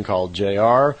always being called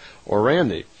JR or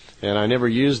Randy. And I never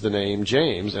used the name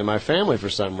James. And my family, for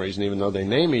some reason, even though they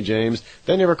named me James,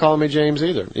 they never called me James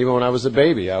either. Even when I was a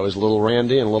baby, I was little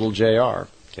Randy and little JR.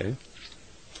 Okay.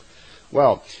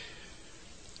 Well,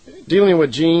 dealing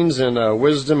with genes and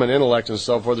wisdom and intellect and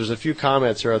so forth, there's a few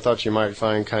comments here I thought you might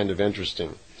find kind of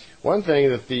interesting. One thing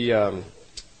that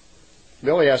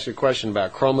Billy asked a question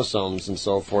about chromosomes and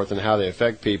so forth and how they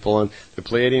affect people, and the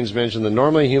Pleiadians mentioned that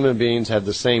normally human beings have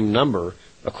the same number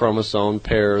of chromosome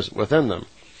pairs within them.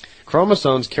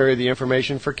 Chromosomes carry the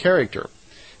information for character,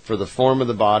 for the form of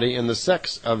the body, and the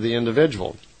sex of the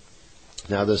individual.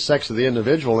 Now, the sex of the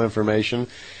individual information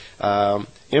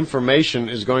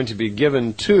is going to be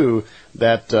given to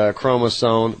that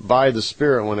chromosome by the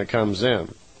spirit when it comes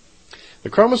in. The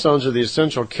chromosomes are the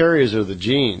essential carriers of the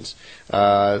genes,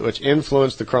 which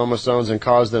influence the chromosomes and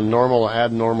cause them normal or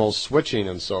abnormal switching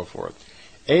and so forth.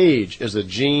 Age is a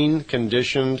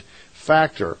gene-conditioned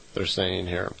factor, they're saying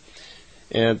here.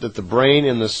 And that the brain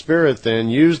and the spirit then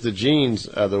use the genes,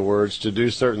 in other words, to do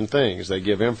certain things. They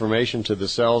give information to the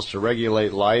cells to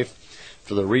regulate life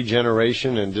for the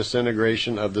regeneration and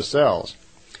disintegration of the cells.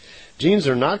 Genes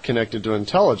are not connected to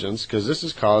intelligence because this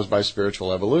is caused by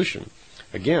spiritual evolution.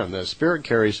 Again, the spirit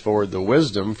carries forward the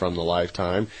wisdom from the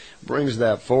lifetime, brings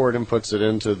that forward and puts it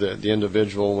into the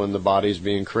individual when the body is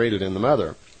being created in the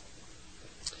mother.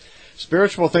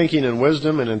 Spiritual thinking and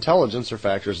wisdom and intelligence are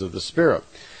factors of the spirit.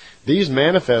 These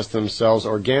manifest themselves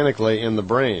organically in the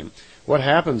brain. What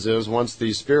happens is once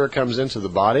the spirit comes into the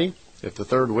body, at the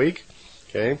 3rd week,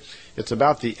 okay, it's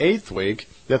about the 8th week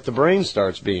that the brain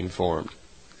starts being formed.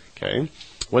 Okay.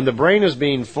 When the brain is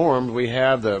being formed, we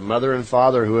have the mother and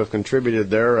father who have contributed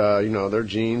their, their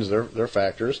genes, their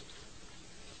factors.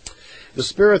 The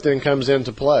spirit then comes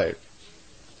into play,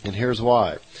 and here's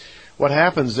why. What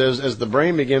happens is, as the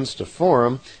brain begins to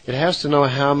form, it has to know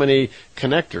how many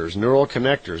connectors, neural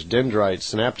connectors, dendrites,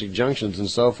 synaptic junctions,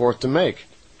 and so forth to make,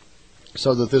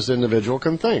 so that this individual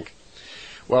can think.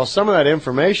 Well, some of that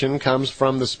information comes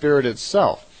from the spirit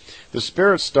itself. The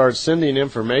spirit starts sending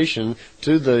information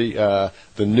to the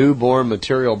newborn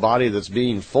material body that's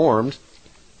being formed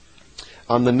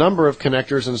on the number of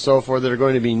connectors and so forth that are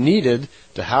going to be needed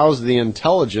to house the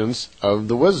intelligence of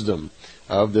the wisdom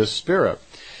of this spirit.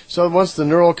 So once the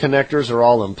neural connectors are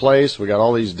all in place, we got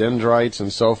all these dendrites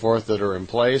and so forth that are in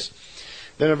place,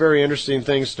 then a very interesting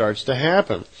thing starts to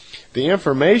happen. The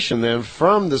information then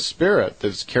from the spirit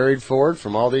that's carried forward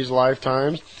from all these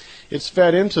lifetimes, it's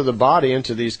fed into the body,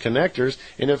 into these connectors,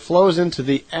 and it flows into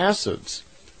the acids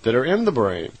that are in the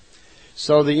brain.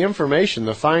 So the information,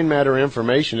 the fine matter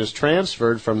information, is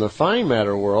transferred from the fine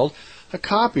matter world. A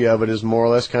copy of it is more or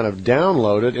less kind of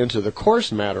downloaded into the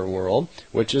coarse matter world,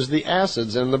 which is the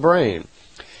acids in the brain.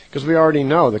 Because we already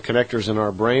know the connectors in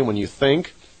our brain, when you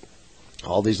think,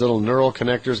 all these little neural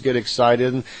connectors get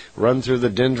excited and run through the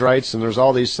dendrites, and there's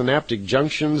all these synaptic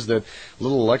junctions that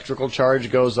little electrical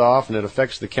charge goes off, and it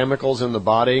affects the chemicals in the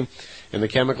body, and the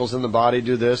chemicals in the body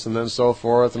do this, and then so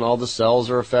forth, and all the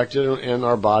cells are affected, and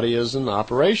our body is in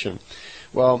operation.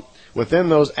 Well, within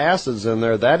those acids in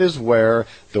there, that is where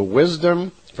the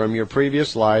wisdom from your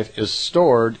previous life is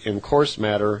stored in coarse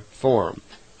matter form.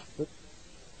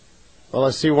 Well,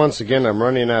 I see once again I'm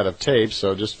running out of tape,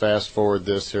 so just fast forward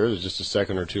this here. There's just a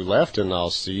second or two left, and I'll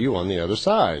see you on the other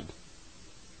side.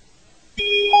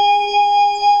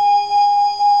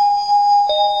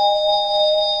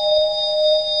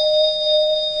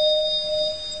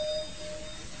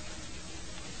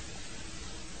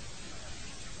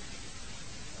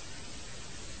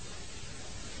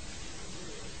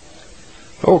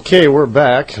 Okay, we're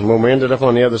back, and when we ended up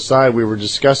on the other side, we were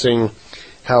discussing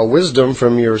how wisdom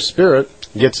from your spirit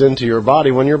gets into your body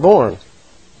when you're born.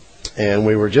 And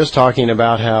we were just talking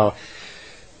about how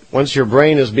once your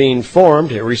brain is being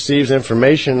formed, it receives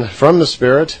information from the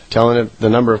spirit, telling it the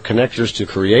number of connectors to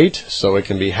create so it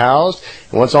can be housed.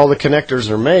 And once all the connectors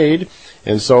are made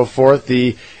and so forth,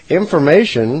 the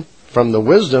information from the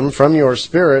wisdom from your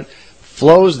spirit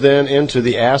flows then into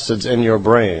the acids in your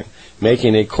brain,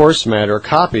 making a coarse matter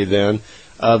copy then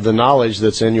of the knowledge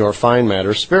that's in your fine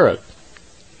matter spirit.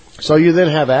 So you then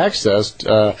have access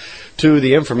to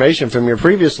the information from your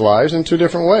previous lives in two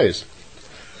different ways.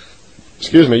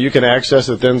 Excuse me, you can access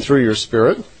it then through your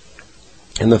spirit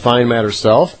in the fine matter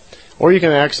self, or you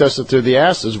can access it through the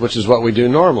acids, which is what we do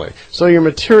normally. So your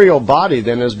material body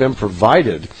then has been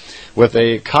provided with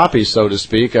a copy, so to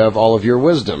speak, of all of your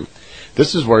wisdom.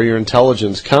 This is where your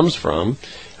intelligence comes from.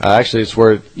 Actually, it's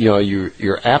where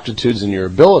your aptitudes and your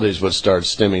abilities would start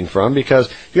stemming from,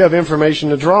 because you have information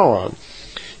to draw on.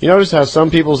 You notice how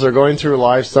some people, as they're going through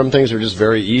life, some things are just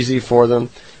very easy for them,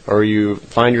 or you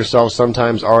find yourself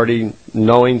sometimes already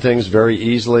knowing things very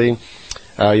easily.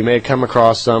 You may come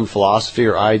across some philosophy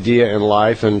or idea in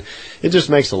life, and it just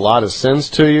makes a lot of sense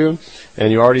to you,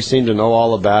 and you already seem to know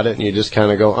all about it, and you just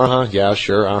kind of go, yeah,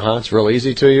 sure, it's real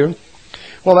easy to you.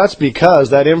 Well, that's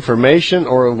because that information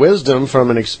or wisdom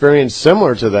from an experience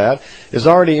similar to that is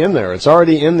already in there. It's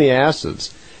already in the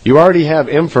acids. You already have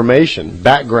information,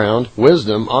 background,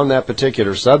 wisdom on that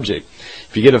particular subject.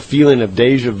 If you get a feeling of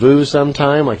deja vu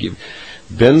sometime, like you've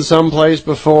been someplace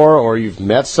before, or you've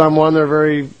met someone they're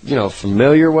very,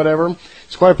 familiar, whatever,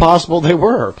 it's quite possible they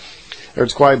were. Or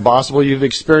it's quite possible you've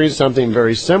experienced something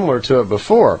very similar to it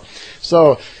before.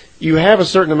 So you have a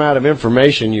certain amount of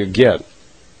information you get.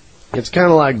 It's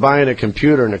kind of like buying a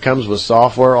computer and it comes with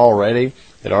software already.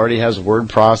 It already has word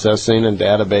processing and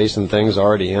database and things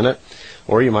already in it.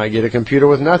 Or you might get a computer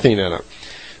with nothing in it.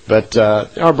 But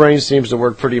our brain seems to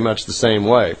work pretty much the same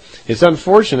way. It's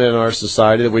unfortunate in our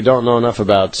society that we don't know enough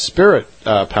about spirit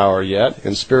power yet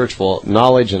and spiritual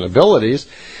knowledge and abilities,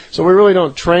 so we really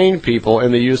don't train people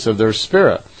in the use of their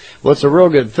spirit. Well, it's a real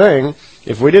good thing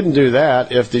if we didn't do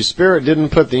that, if the spirit didn't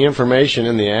put the information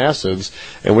in the acids,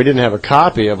 and we didn't have a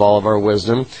copy of all of our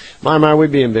wisdom,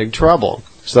 we'd be in big trouble.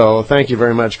 So thank you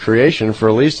very much, creation, for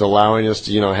at least allowing us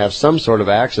to, have some sort of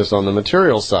access on the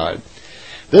material side.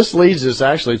 This leads us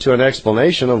actually to an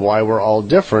explanation of why we're all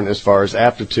different as far as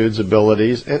aptitudes,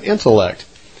 abilities, and intellect.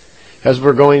 As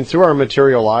we're going through our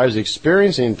material lives,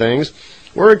 experiencing things,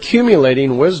 we're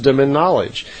accumulating wisdom and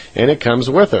knowledge, and it comes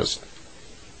with us.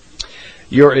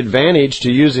 Your advantage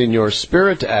to using your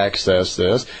spirit to access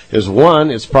this is,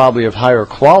 one, it's probably of higher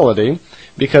quality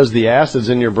because the acids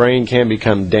in your brain can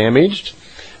become damaged.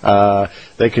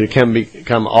 They can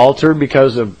become altered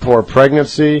because of poor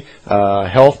pregnancy,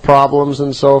 health problems,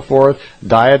 and so forth.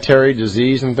 Dietary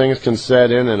disease and things can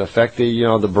set in and affect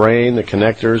the brain, the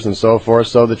connectors, and so forth,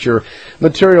 so that your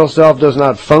material self does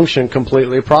not function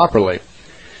completely properly.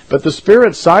 But the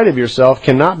spirit side of yourself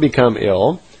cannot become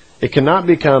ill. It cannot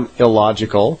become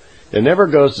illogical. It never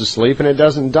goes to sleep, and it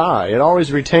doesn't die. It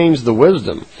always retains the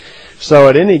wisdom. So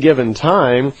at any given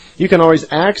time, you can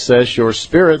always access your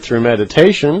spirit through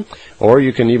meditation, or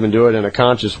you can even do it in a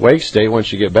conscious wake state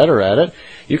once you get better at it.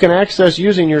 You can access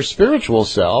using your spiritual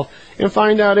self and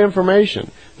find out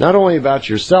information, not only about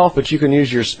yourself, but you can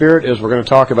use your spirit, as we're going to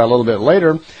talk about a little bit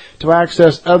later, to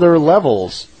access other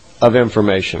levels of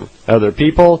information, other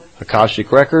people,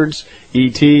 Akashic records,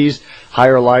 ETs,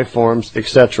 higher life forms,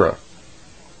 etc.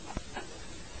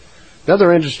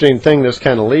 Another interesting thing this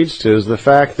kind of leads to is the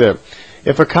fact that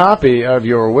if a copy of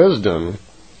your wisdom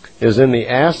is in the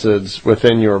acids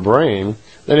within your brain,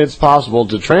 then it's possible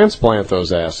to transplant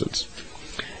those acids.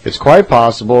 It's quite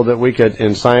possible that we could,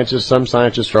 some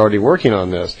scientists are already working on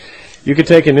this. You could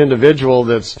take an individual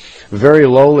that's very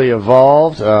lowly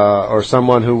evolved, or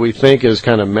someone who we think is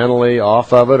kind of mentally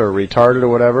off of it or retarded or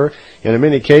whatever. And in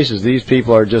many cases, these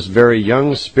people are just very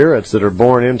young spirits that are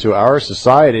born into our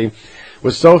society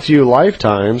with so few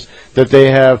lifetimes that they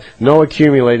have no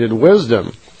accumulated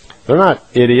wisdom. They're not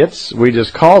idiots. We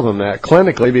just call them that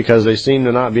clinically because they seem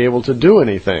to not be able to do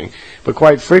anything. But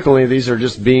quite frequently, these are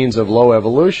just beings of low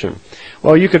evolution.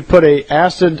 Well, you could put an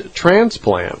acid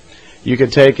transplant. You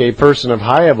could take a person of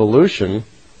high evolution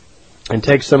and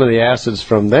take some of the acids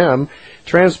from them,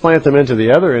 transplant them into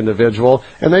the other individual,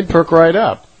 and they'd perk right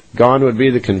up. Gone would be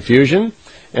the confusion,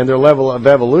 and their level of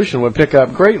evolution would pick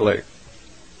up greatly.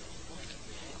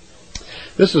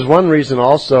 This is one reason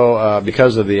also,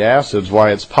 because of the acids,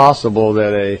 why it's possible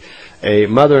that a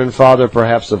mother and father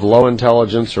perhaps of low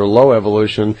intelligence or low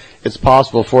evolution, it's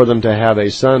possible for them to have a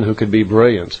son who could be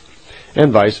brilliant.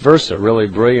 And vice versa. Really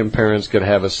brilliant parents could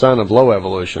have a son of low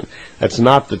evolution. That's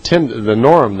not the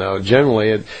norm, though.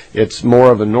 Generally, it's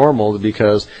more of a normal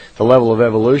because the level of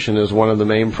evolution is one of the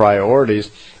main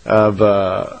priorities of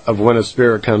when a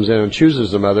spirit comes in and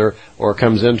chooses a mother or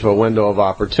comes into a window of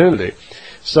opportunity.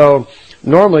 So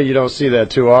normally you don't see that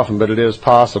too often, but it is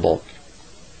possible.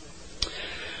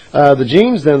 The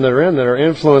genes then that are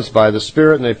influenced by the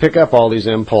spirit, and they pick up all these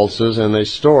impulses and they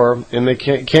store, and they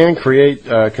can create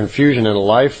confusion in a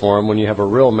life form when you have a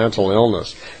real mental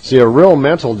illness. See, a real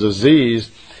mental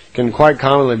disease can quite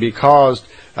commonly be caused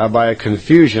by a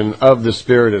confusion of the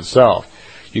spirit itself.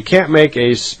 You can't make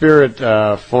a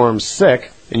spirit form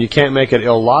sick, and you can't make it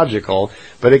illogical,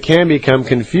 but it can become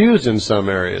confused in some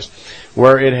areas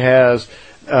where it has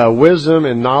wisdom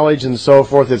and knowledge and so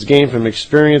forth that's gained from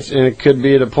experience, and it could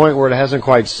be at a point where it hasn't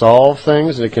quite solved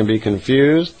things and it can be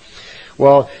confused.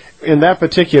 Well, in that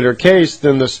particular case,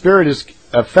 then the spirit is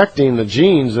affecting the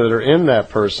genes that are in that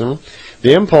person.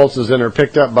 The impulses then are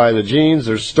picked up by the genes,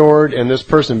 they're stored, and this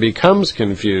person becomes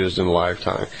confused in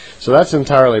lifetime. So that's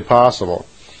entirely possible.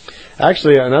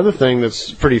 Actually, another thing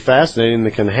that's pretty fascinating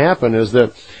that can happen is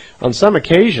that on some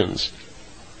occasions,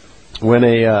 when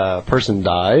a person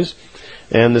dies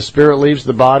and the spirit leaves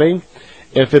the body,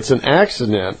 if it's an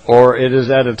accident or it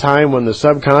is at a time when the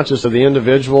subconscious of the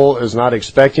individual is not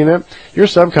expecting it, your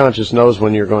subconscious knows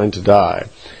when you're going to die.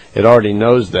 It already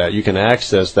knows that. You can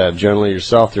access that generally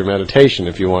yourself through meditation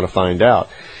if you want to find out.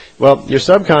 Well, your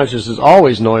subconscious is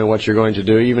always knowing what you're going to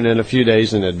do, even in a few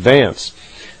days in advance.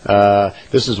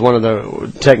 This is one of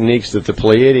the techniques that the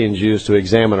Pleiadians use to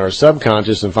examine our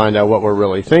subconscious and find out what we're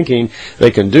really thinking.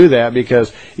 They can do that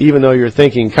because even though you're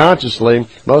thinking consciously,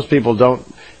 most people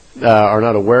are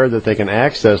not aware that they can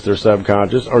access their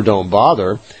subconscious or don't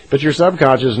bother, but your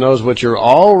subconscious knows what you're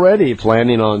already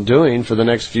planning on doing for the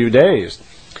next few days.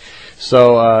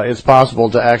 So it's possible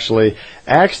to actually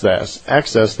access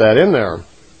that in there.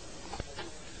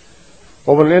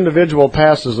 Well, when an individual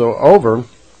passes over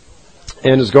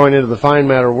and is going into the fine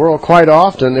matter world, quite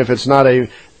often, if it's not a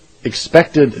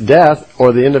expected death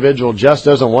or the individual just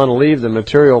doesn't want to leave the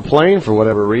material plane for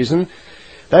whatever reason,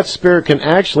 that spirit can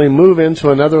actually move into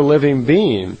another living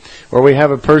being, where we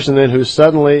have a person then who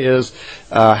suddenly is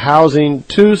housing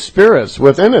two spirits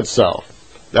within itself.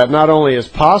 That not only is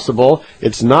possible,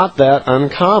 it's not that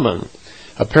uncommon.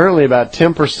 Apparently about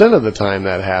 10% of the time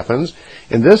that happens,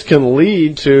 and this can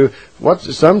lead to what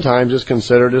sometimes is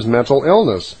considered as mental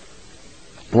illness,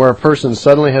 where a person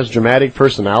suddenly has dramatic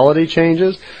personality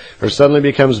changes or suddenly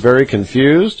becomes very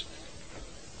confused.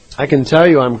 I can tell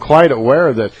you I'm quite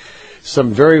aware that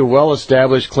some very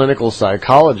well-established clinical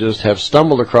psychologists have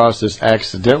stumbled across this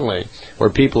accidentally, where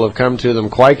people have come to them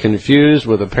quite confused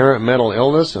with apparent mental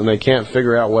illness and they can't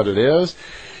figure out what it is.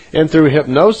 And through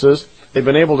hypnosis, they've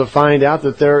been able to find out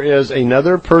that there is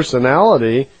another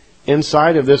personality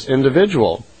inside of this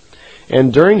individual.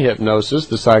 And during hypnosis,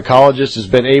 the psychologist has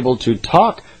been able to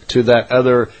talk to that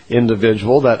other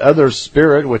individual, that other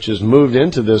spirit which has moved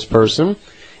into this person,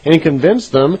 and convince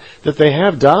them that they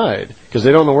have died, because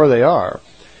they don't know where they are.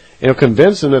 And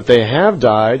convince them that they have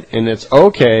died, and it's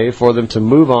okay for them to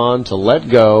move on, to let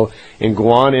go, and go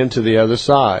on into the other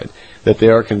side. That they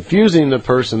are confusing the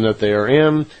person that they are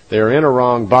in a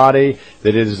wrong body,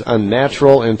 that it is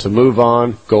unnatural, and to move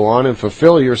on, go on and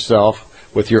fulfill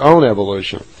yourself with your own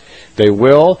evolution. They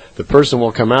will. The person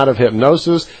will come out of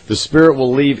hypnosis. The spirit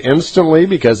will leave instantly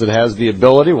because it has the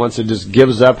ability. Once it just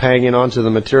gives up hanging on to the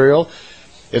material,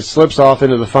 it slips off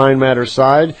into the fine matter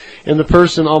side, and the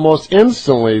person almost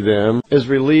instantly then is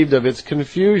relieved of its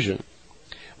confusion.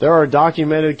 There are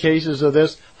documented cases of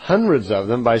this, hundreds of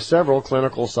them, by several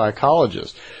clinical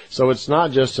psychologists. So it's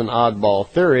not just an oddball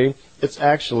theory, it's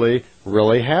actually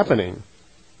really happening.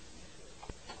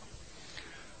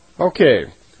 Okay.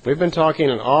 We've been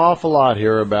talking an awful lot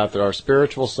here about our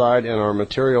spiritual side and our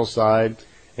material side,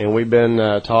 and we've been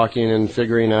talking and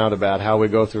figuring out about how we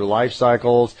go through life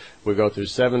cycles. We go through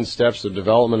 7 steps of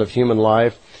development of human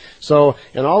life. So,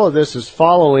 and all of this is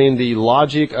following the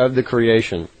logic of the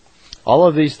creation. All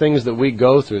of these things that we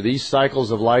go through, these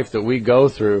cycles of life that we go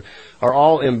through, are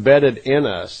all embedded in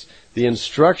us. The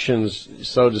instructions,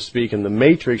 so to speak, and the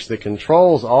matrix that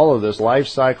controls all of this life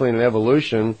cycling and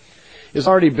evolution is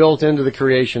already built into the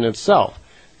creation itself,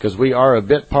 because we are a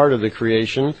bit part of the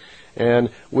creation, and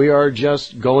we are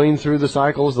just going through the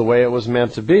cycles the way it was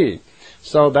meant to be.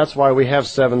 So that's why we have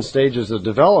 7 stages of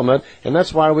development, and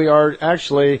that's why we are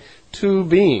actually 2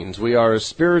 beings. We are a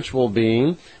spiritual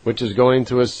being, which is going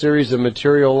through a series of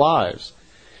material lives.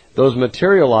 Those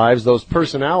material lives, those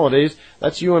personalities,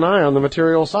 that's you and I on the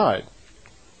material side.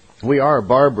 We are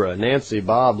Barbara, Nancy,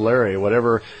 Bob, Larry,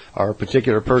 whatever our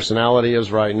particular personality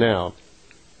is right now.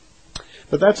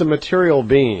 But that's a material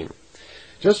being.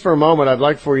 Just for a moment, I'd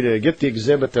like for you to get the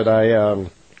exhibit that I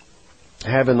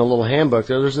have in the little handbook.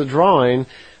 There's a drawing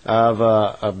of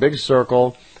a big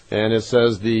circle, and it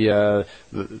says the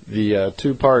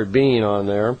 2-part being on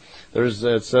there.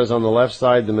 It says on the left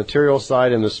side the material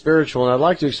side and the spiritual, and I'd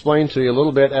like to explain to you a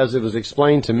little bit, as it was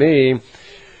explained to me,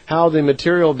 how the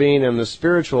material being and the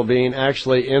spiritual being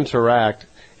actually interact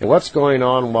and what's going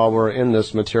on while we're in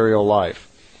this material life.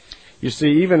 You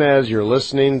see, even as you're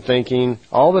listening, thinking,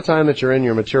 all the time that you're in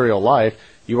your material life,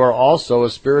 you are also a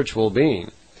spiritual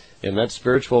being. And that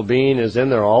spiritual being is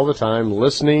in there all the time,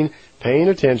 listening, paying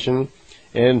attention,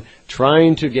 and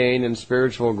trying to gain in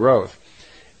spiritual growth.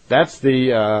 That's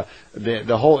the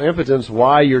whole impotence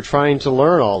why you're trying to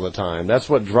learn all the time. That's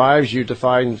what drives you to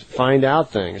find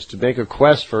out things, to make a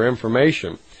quest for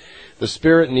information. The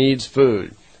spirit needs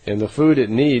food, and the food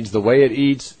it needs, the way it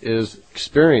eats, is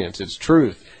experience, it's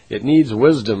truth. It needs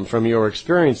wisdom from your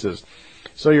experiences.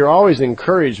 So you're always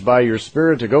encouraged by your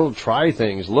spirit to go try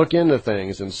things, look into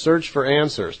things, and search for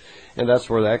answers. And that's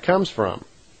where that comes from.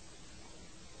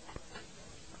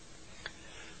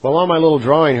 Well, on my little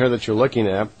drawing here that you're looking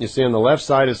at, you see on the left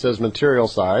side it says material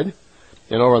side,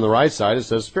 and over on the right side it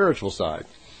says spiritual side.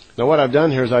 Now what I've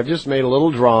done here is I've just made a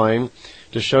little drawing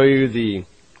to show you the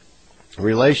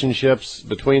relationships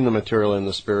between the material and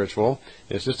the spiritual.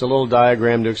 It's just a little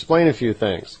diagram to explain a few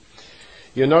things.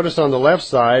 You'll notice on the left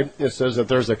side it says that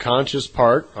there's a conscious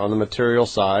part on the material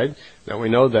side. Now we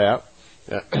know that.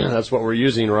 That's what we're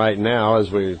using right now as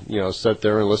we sit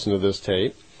there and listen to this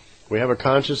tape. We have a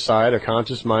conscious side, a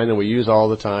conscious mind that we use all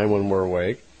the time when we're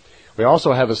awake. We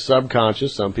also have a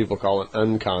subconscious. Some people call it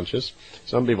unconscious.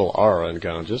 Some people are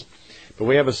unconscious. But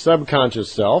we have a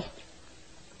subconscious self.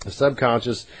 The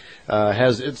subconscious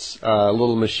has its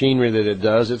little machinery that it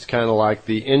does. It's kind of like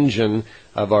the engine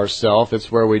of our self.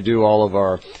 It's where we do all of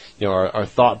our, our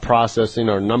thought processing,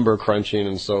 our number crunching,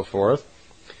 and so forth.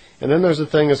 And then there's a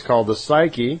thing that's called the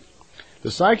psyche. The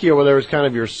psyche over there is kind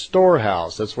of your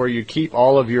storehouse. That's where you keep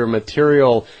all of your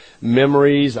material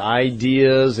memories,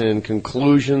 ideas, and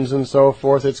conclusions and so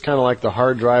forth. It's kind of like the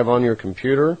hard drive on your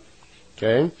computer.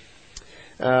 Okay.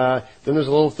 Then there's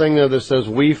a little thing there that says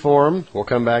we form. We'll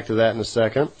come back to that in a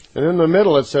second. And in the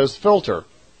middle it says filter.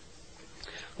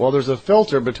 Well, there's a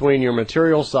filter between your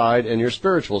material side and your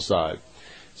spiritual side.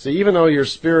 See, even though your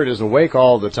spirit is awake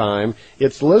all the time,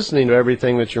 it's listening to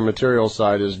everything that your material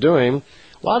side is doing.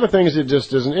 A lot of things it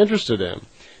just isn't interested in.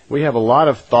 We have a lot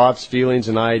of thoughts, feelings,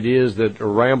 and ideas that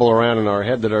ramble around in our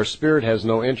head that our spirit has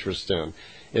no interest in.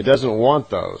 It doesn't want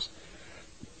those.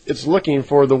 It's looking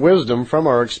for the wisdom from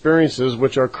our experiences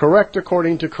which are correct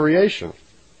according to creation.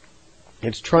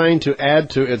 It's trying to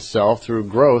add to itself through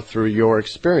growth, through your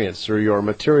experience, through your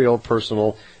material,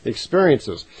 personal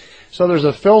experiences. So there's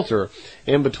a filter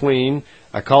in between.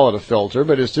 I call it a filter,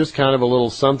 but it's just kind of a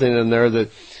little something in there that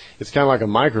it's kind of like a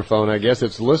microphone, I guess.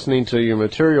 It's listening to your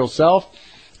material self,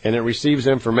 and it receives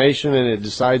information, and it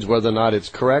decides whether or not it's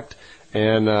correct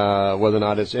and whether or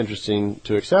not it's interesting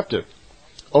to accept it.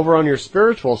 Over on your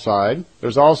spiritual side,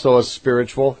 there's also a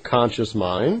spiritual conscious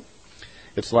mind.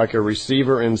 It's like a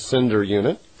receiver and sender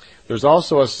unit. There's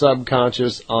also a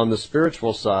subconscious on the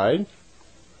spiritual side.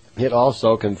 It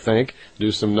also can think,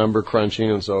 do some number crunching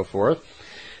and so forth.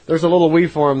 There's a little we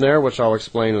form there, which I'll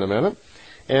explain in a minute.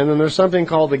 And then there's something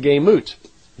called the Gemut,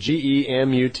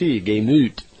 G-E-M-U-T,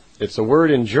 Gemut. It's a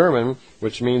word in German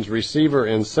which means receiver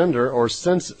and sender, or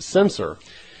sensor.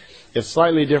 It's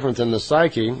slightly different than the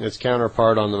psyche, its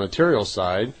counterpart on the material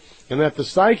side, in that the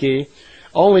psyche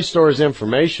only stores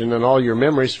information and all your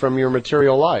memories from your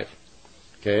material life.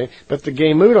 Okay? But the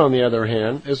Gemut, on the other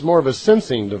hand, is more of a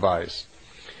sensing device,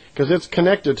 because it's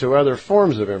connected to other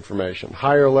forms of information,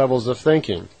 higher levels of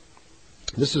thinking.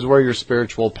 This is where your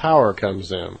spiritual power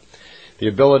comes in. The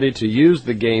ability to use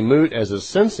the Gemut as a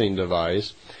sensing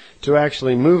device to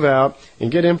actually move out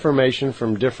and get information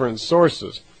from different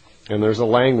sources. And there's a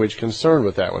language concerned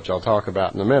with that, which I'll talk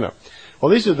about in a minute.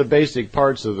 Well, these are the basic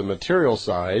parts of the material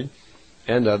side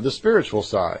and of the spiritual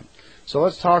side. So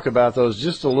let's talk about those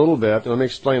just a little bit. Let me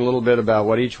explain a little bit about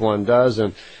what each one does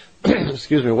and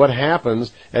excuse me, what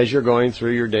happens as you're going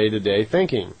through your day-to-day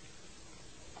thinking.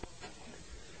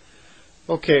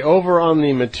 Okay, over on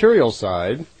the material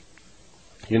side,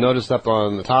 you notice up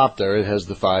on the top there, it has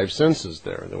the 5 senses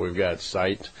there. That we've got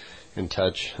sight and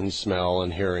touch and smell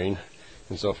and hearing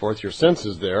and so forth, your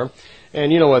senses there.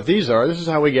 And you know what these are. This is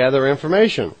how we gather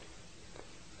information.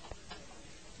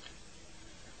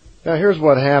 Now here's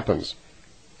what happens.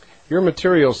 Your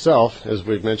material self, as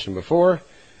we've mentioned before,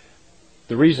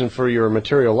 the reason for your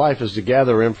material life is to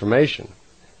gather information.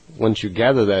 Once you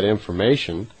gather that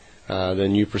information,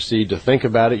 then you proceed to think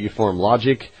about it, you form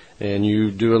logic, and you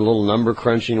do a little number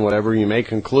crunching, whatever, you make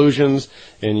conclusions,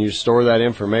 and you store that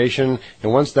information.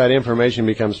 And once that information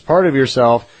becomes part of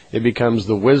yourself, it becomes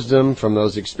the wisdom from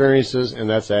those experiences, and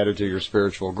that's added to your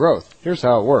spiritual growth. Here's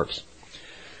how it works.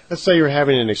 Let's say you're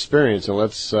having an experience, and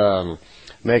let's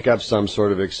make up some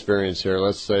sort of experience here.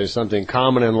 Let's say something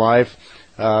common in life,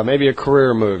 maybe a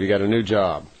career move. You got a new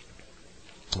job.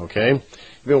 Okay?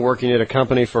 You've been working at a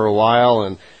company for a while,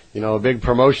 and you know, a big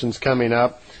promotion's coming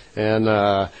up, and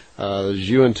there's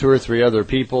you and 2 or 3 other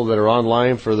people that are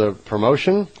online for the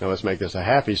promotion. Now let's make this a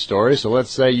happy story. So let's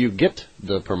say you get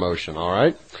the promotion, all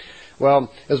right?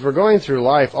 Well, as we're going through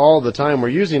life all the time, we're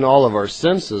using all of our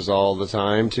senses all the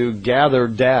time to gather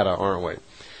data, aren't we?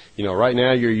 You know, right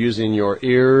now you're using your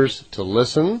ears to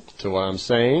listen to what I'm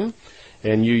saying,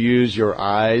 and you use your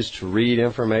eyes to read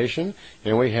information,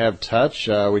 and we have touch.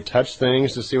 We touch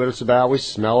things to see what it's about. We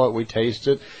smell it. We taste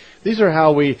it. These are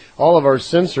how all of our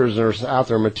sensors are out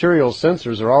there, material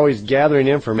sensors are always gathering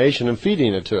information and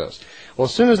feeding it to us. Well,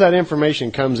 as soon as that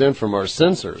information comes in from our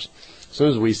sensors, as soon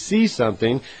as we see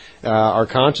something, our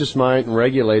conscious mind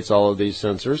regulates all of these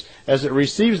sensors. As it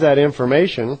receives that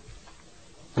information,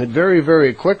 it very,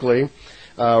 very quickly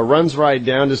runs right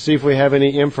down to see if we have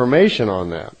any information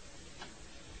on that.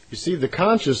 You see, the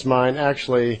conscious mind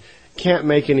actually can't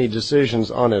make any decisions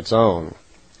on its own.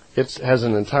 It has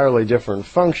an entirely different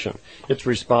function. It's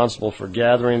responsible for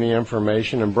gathering the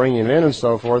information and bringing it in and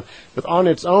so forth, but on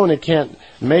its own it can't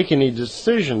make any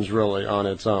decisions really on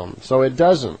its own. So it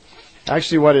doesn't.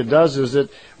 Actually what it does is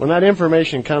when that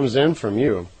information comes in from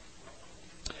you,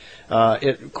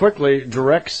 it quickly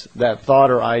directs that thought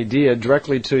or idea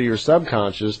directly to your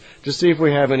subconscious to see if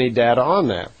we have any data on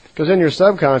that. Because in your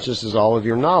subconscious is all of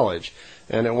your knowledge,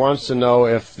 and it wants to know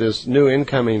if this new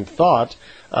incoming thought,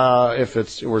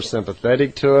 if we're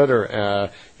sympathetic to it, or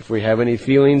if we have any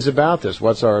feelings about this.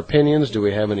 What's our opinions? Do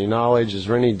we have any knowledge? Is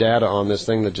there any data on this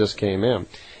thing that just came in?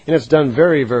 And it's done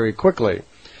very, very quickly.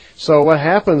 So what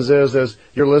happens is, as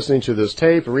you're listening to this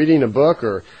tape, reading a book,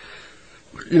 or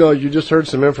you just heard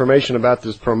some information about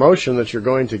this promotion that you're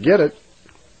going to get it,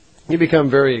 you become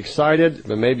very excited,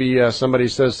 but maybe somebody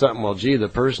says something, well, gee, the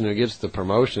person who gets the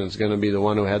promotion is going to be the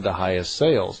one who had the highest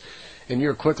sales. And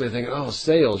you're quickly thinking, oh,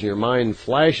 sales. Your mind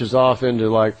flashes off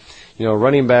into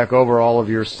running back over all of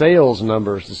your sales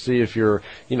numbers to see if you're,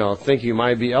 think you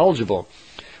might be eligible.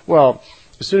 Well,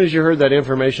 as soon as you heard that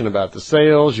information about the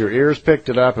sales, your ears picked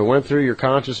it up and went through your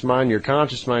conscious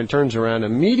mind turns around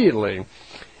immediately.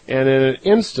 And in an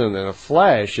instant, in a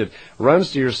flash, it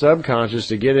runs to your subconscious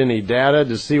to get any data,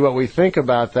 to see what we think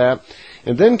about that,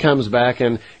 and then comes back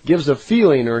and gives a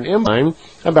feeling or an insight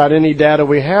about any data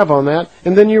we have on that,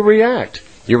 and then you react.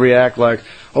 You react like,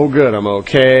 oh, good, I'm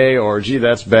okay, or gee,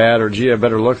 that's bad, or gee, I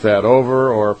better look that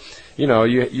over, or,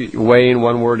 you weighing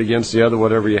one word against the other,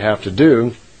 whatever you have to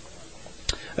do.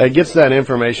 It gets that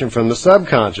information from the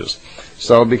subconscious.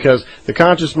 So, because the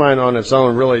conscious mind on its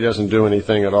own really doesn't do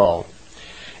anything at all.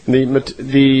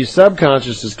 The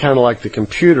subconscious is kind of like the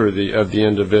computer of the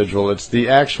individual. It's the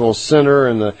actual center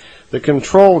and the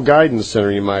control guidance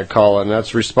center, you might call it, and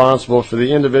that's responsible for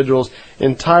the individual's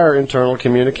entire internal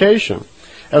communication,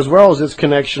 as well as its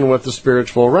connection with the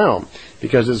spiritual realm,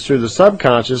 because it's through the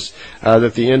subconscious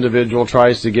that the individual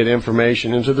tries to get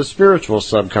information into the spiritual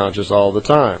subconscious all the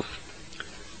time.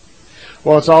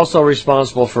 Well, it's also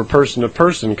responsible for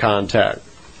person-to-person contact.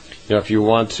 If you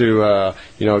want to,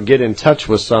 get in touch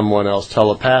with someone else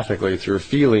telepathically through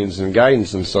feelings and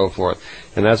guidance and so forth.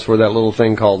 And that's where that little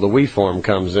thing called the we form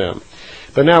comes in.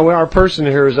 But now when our person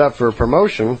here is up for a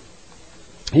promotion,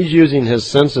 he's using his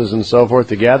senses and so forth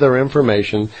to gather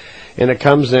information, and it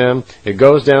comes in, it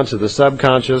goes down to the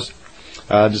subconscious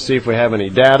to see if we have any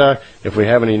data, if we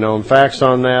have any known facts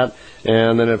on that,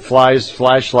 and then it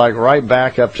flashlight right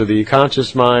back up to the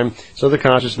conscious mind, so the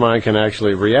conscious mind can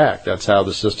actually react. That's how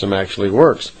the system actually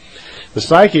works. The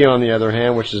psyche, on the other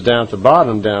hand, which is down at the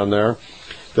bottom down there,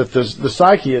 that the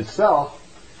psyche itself,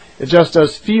 it just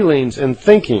does feelings and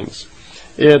thinkings.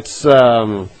 It's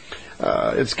kind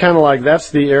of like that's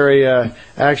the area,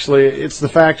 actually, it's the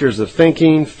factors of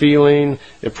thinking, feeling.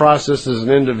 It processes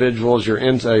an individual's,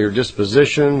 your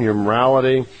disposition, your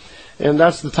morality. And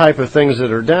that's the type of things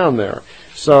that are down there.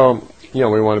 So, we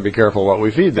want to be careful what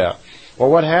we feed that. Well,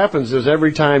 what happens is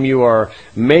every time you are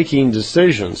making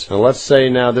decisions, and let's say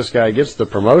now this guy gets the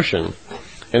promotion,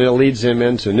 and it leads him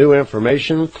into new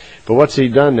information, but what's he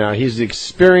done now? He's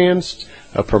experienced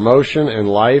a promotion in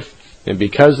life, and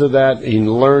because of that, he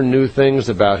learned new things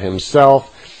about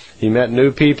himself. He met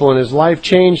new people, and his life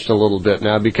changed a little bit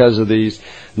now because of these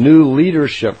new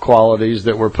leadership qualities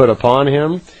that were put upon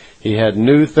him. He had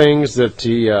new things that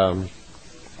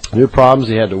new problems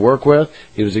he had to work with.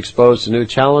 He was exposed to new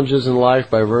challenges in life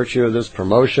by virtue of this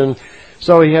promotion.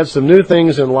 So he had some new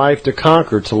things in life to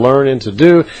conquer, to learn, and to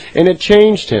do, and it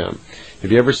changed him.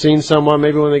 Have you ever seen someone,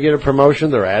 maybe when they get a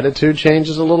promotion, their attitude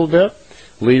changes a little bit?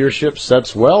 Leadership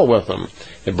sets well with them.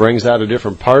 It brings out a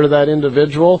different part of that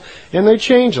individual, and they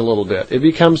change a little bit. It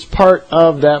becomes part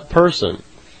of that person.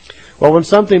 Well, when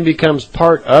something becomes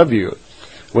part of you,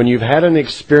 when you've had an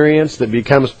experience that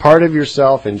becomes part of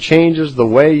yourself and changes the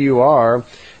way you are,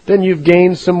 then you've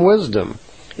gained some wisdom.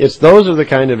 Those are the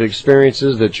kind of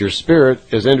experiences that your spirit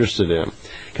is interested in,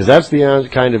 because that's the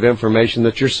kind of information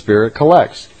that your spirit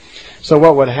collects. So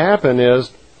what would happen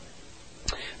is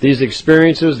these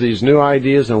experiences, these new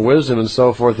ideas and wisdom and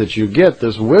so forth that you get,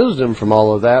 this wisdom from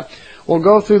all of that, will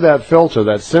go through that filter,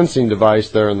 that sensing device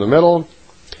there in the middle,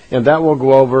 and that will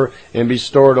go over and be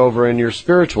stored over in your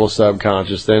spiritual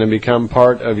subconscious then and become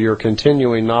part of your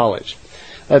continuing knowledge.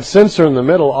 That sensor in the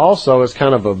middle also is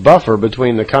kind of a buffer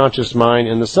between the conscious mind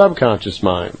and the subconscious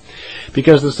mind,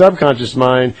 because the subconscious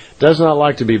mind does not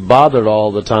like to be bothered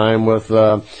all the time with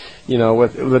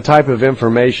with the type of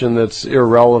information that's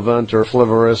irrelevant or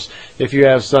frivolous. If you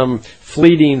have some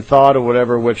fleeting thought or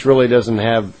whatever which really doesn't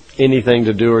have anything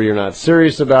to do or you're not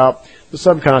serious about, the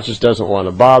subconscious doesn't want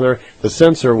to bother. The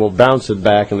sensor will bounce it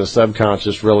back, and the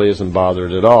subconscious really isn't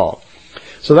bothered at all.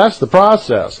 So that's the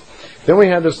process. Then we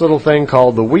have this little thing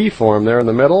called the we form there in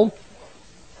the middle.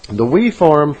 The we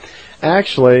form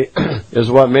actually is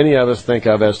what many of us think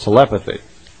of as telepathy.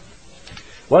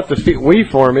 What the we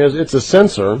form is, it's a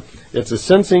sensor. It's a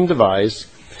sensing device,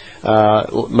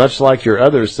 much like your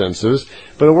other senses,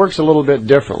 but it works a little bit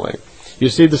differently. You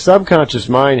see, the subconscious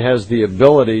mind has the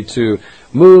ability to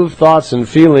move thoughts and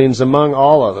feelings among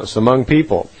all of us, among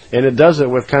people. And it does it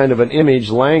with kind of an image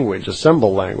language, a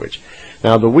symbol language.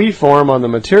 Now, the we form on the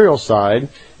material side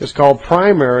is called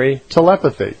primary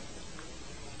telepathy.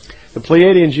 The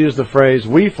Pleiadians use the phrase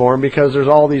we form because there's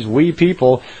all these we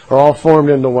people are all formed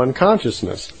into one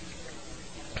consciousness.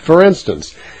 For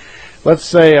instance, Let's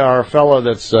say our fellow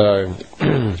that's,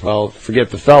 well, forget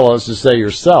the fellow, let's just say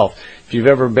yourself. If you've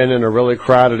ever been in a really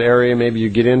crowded area, maybe you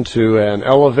get into an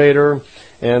elevator,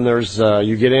 and there's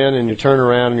you get in and you turn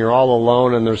around and you're all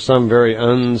alone, and there's some very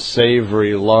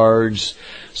unsavory, large,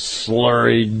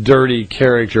 slurry, dirty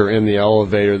character in the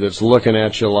elevator that's looking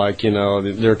at you like, you know,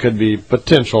 there could be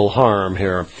potential harm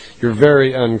here. You're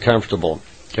very uncomfortable,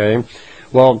 okay?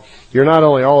 Well, you're not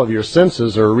only all of your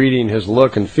senses are reading his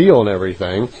look and feel and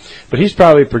everything, but he's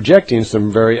probably projecting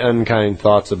some very unkind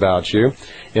thoughts about you,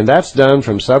 and that's done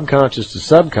from subconscious to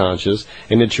subconscious,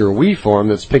 and it's your we form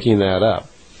that's picking that up.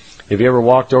 Have you ever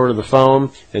walked over to the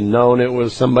phone and known it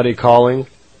was somebody calling,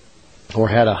 or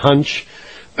had a hunch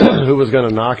who was going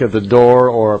to knock at the door,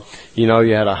 or, you know,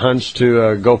 you had a hunch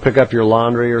to go pick up your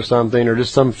laundry or something, or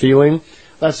just some feeling?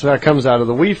 That comes out of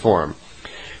the we form.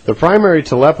 The primary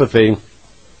telepathy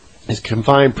is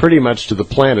confined pretty much to the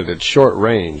planet. It's short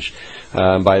range.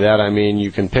 By that I mean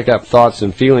you can pick up thoughts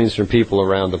and feelings from people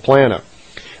around the planet.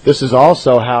 This is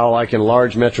also how, like in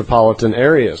large metropolitan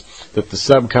areas, that the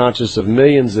subconscious of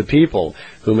millions of people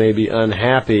who may be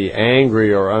unhappy,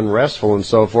 angry, or unrestful and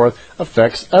so forth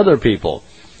affects other people.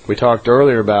 We talked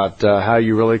earlier about how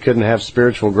you really couldn't have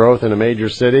spiritual growth in a major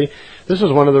city. This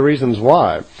is one of the reasons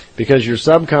why. Because your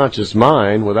subconscious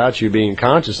mind, without you being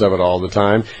conscious of it all the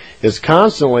time, is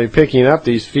constantly picking up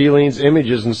these feelings,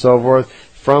 images, and so forth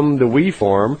from the we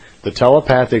form, the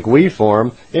telepathic we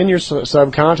form, in your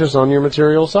subconscious on your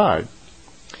material side.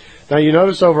 Now you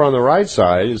notice over on the right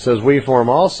side, it says we form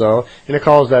also, and it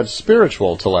calls that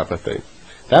spiritual telepathy.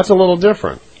 That's a little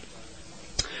different.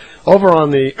 Over on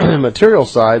the material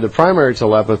side, the primary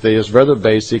telepathy is rather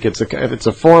basic. It's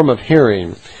a form of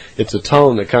hearing. It's a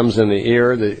tone that comes in the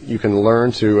ear that you can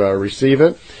learn to receive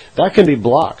it. That can be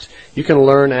blocked. You can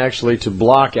learn actually to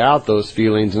block out those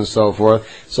feelings and so forth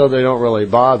so they don't really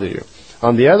bother you.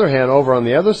 On the other hand, over on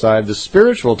the other side, the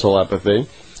spiritual telepathy,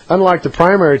 unlike the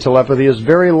primary telepathy, is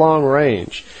very long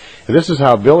range. And this is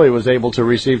how Billy was able to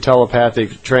receive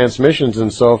telepathic transmissions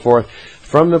and so forth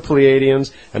from the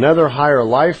Pleiadians and other higher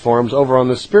life forms over on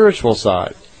the spiritual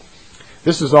side.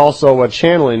 This is also what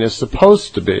channeling is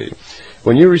supposed to be.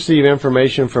 When you receive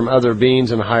information from other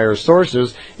beings and higher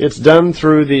sources, it's done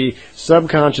through the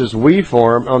subconscious we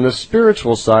form on the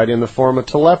spiritual side in the form of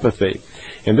telepathy.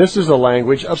 And this is a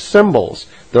language of symbols.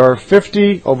 There are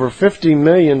over 50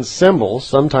 million symbols,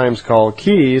 sometimes called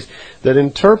keys, that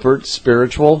interpret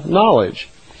spiritual knowledge.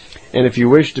 And if you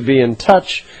wish to be in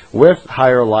touch with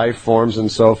higher life forms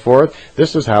and so forth,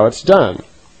 this is how it's done.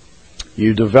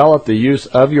 You develop the use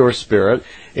of your spirit,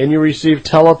 and you receive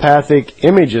telepathic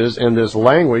images in this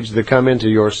language that come into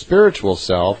your spiritual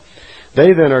self.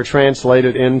 They then are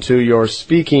translated into your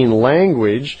speaking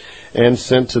language and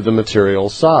sent to the material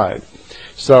side.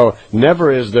 So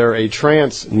never is there a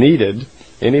trance needed.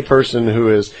 Any person who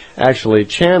is actually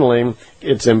channeling,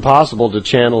 it's impossible to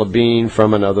channel a being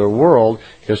from another world,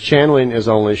 because channeling is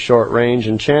only short range,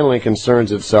 and channeling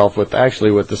concerns itself with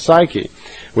the psyche,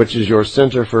 which is your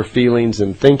center for feelings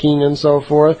and thinking and so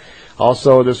forth.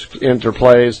 Also, this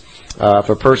interplays if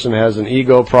a person has an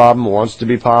ego problem, wants to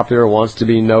be popular, wants to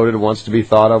be noted, wants to be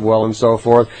thought of well, and so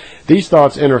forth. These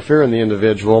thoughts interfere in the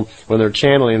individual when they're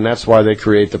channeling, and that's why they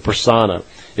create the persona.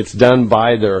 It's done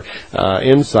by their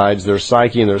insides, their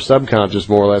psyche and their subconscious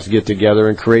more or less get together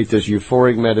and create this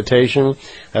euphoric meditation.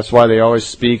 That's why they always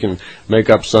speak and make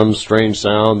up some strange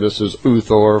sound. This is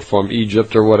Uthor from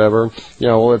Egypt or whatever. You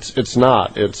know, well, it's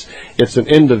not. It's an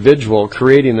individual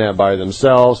creating that by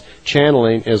themselves.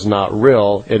 Channeling is not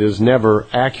real. It is never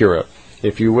accurate.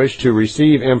 If you wish to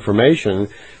receive information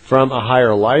from a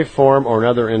higher life form or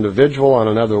another individual on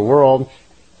another world,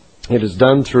 it is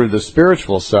done through the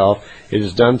spiritual self. It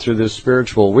is done through this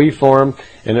spiritual we form,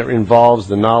 and it involves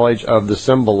the knowledge of the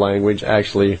symbol language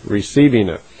actually receiving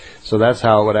it. So that's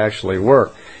how it would actually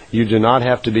work. You do not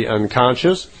have to be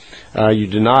unconscious.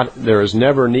 There is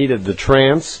never needed the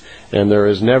trance, and there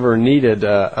is never needed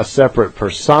a separate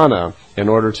persona in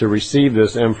order to receive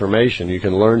this information. You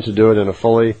can learn to do it in a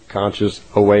fully conscious,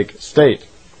 awake state.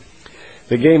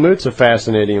 The Gay-Moot's a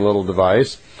fascinating little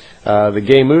device. The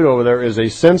Gay-Moot over there is a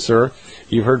sensor.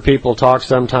 You've heard people talk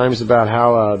sometimes about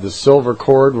how the silver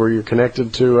cord where you're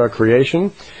connected to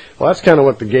creation. Well, that's kind of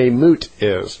what the Gay-Moot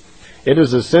is. It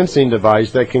is a sensing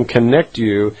device that can connect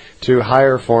you to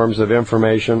higher forms of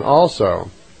information also.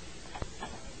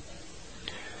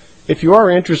 If you are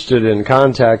interested in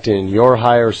contacting your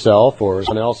higher self or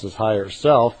someone else's higher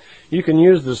self, you can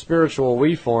use the spiritual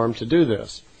we form to do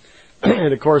this.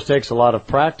 It, of course, takes a lot of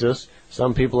practice.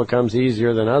 Some people it comes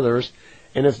easier than others,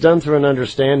 and it's done through an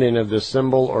understanding of this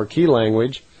symbol or key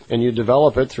language, and you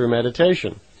develop it through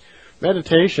meditation.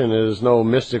 Meditation is no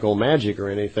mystical magic or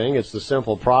anything. It's the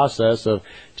simple process of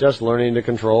just learning to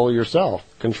control yourself,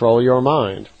 control your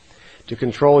mind, to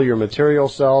control your material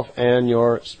self and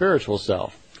your spiritual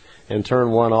self, and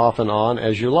turn one off and on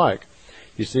as you like.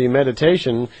 You see,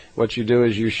 meditation, what you do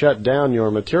is you shut down your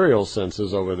material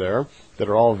senses over there that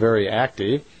are all very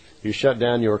active. You shut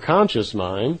down your conscious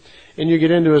mind, and you get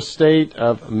into a state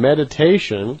of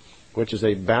meditation, which is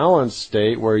a balanced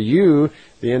state where you,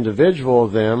 the individual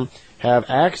of them, have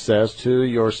access to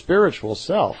your spiritual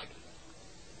self.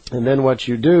 And then what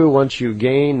you do, once you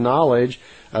gain knowledge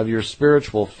of your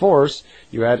spiritual force,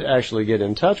 you actually get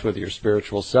in touch with your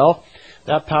spiritual self.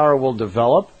 That power will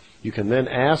develop. You can then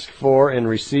ask for and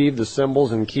receive the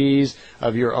symbols and keys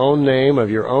of your own name, of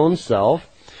your own self.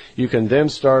 You can then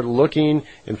start looking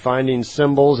and finding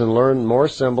symbols and learn more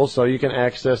symbols so you can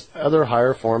access other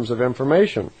higher forms of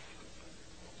information.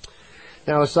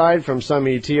 Now, aside from some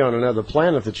ET on another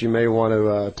planet that you may want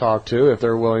to talk to, if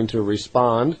they're willing to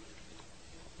respond,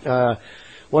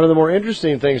 one of the more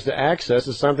interesting things to access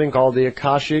is something called the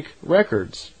Akashic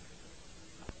Records.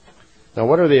 Now,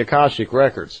 what are the Akashic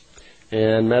Records?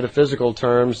 In metaphysical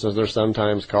terms, they're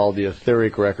sometimes called the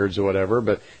etheric records or whatever,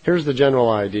 but here's the general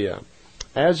idea.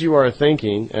 As you are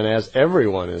thinking, and as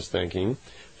everyone is thinking,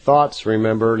 thoughts,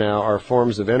 remember now, are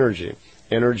forms of energy.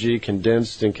 Energy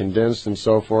condensed and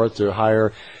so forth to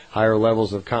higher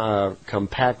levels of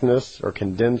compactness or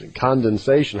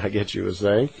condensation, I guess you would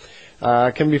say,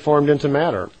 can be formed into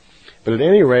matter. But at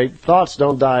any rate, thoughts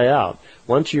don't die out.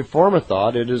 Once you form a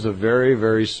thought, it is a very,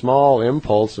 very small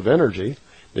impulse of energy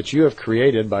that you have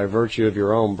created by virtue of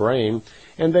your own brain,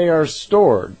 and they are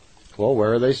stored. Well,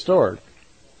 where are they stored?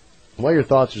 Well, your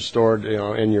thoughts are stored,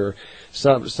 in your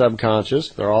subconscious.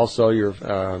 They're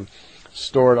also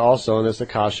stored also in this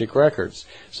Akashic Records.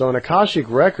 So an Akashic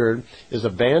Record is a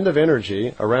band of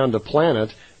energy around a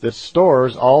planet that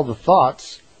stores all the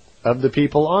thoughts of the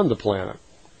people on the planet.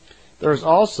 There's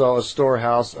also a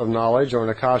storehouse of knowledge or an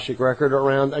Akashic Record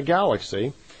around a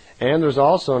galaxy, and there's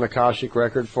also an Akashic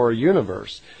Record for a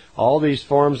universe. All these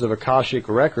forms of Akashic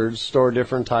Records store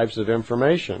different types of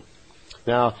information.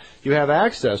 Now, you have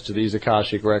access to these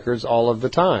Akashic Records all of the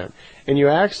time, and you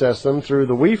access them through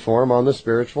the we form on the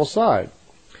spiritual side.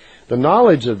 The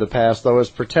knowledge of the past, though,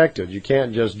 is protected. You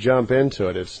can't just jump into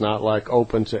it. It's not like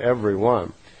open to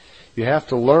everyone. You have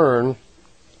to learn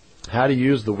how to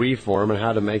use the we form and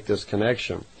how to make this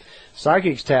connection.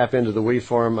 Psychics tap into the we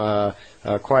form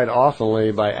quite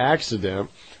oftenly by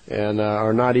accident and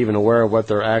are not even aware of what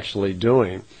they're actually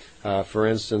doing. For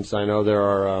instance, I know there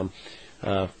are,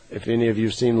 if any of you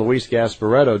have seen Luis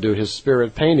Gasparetto do his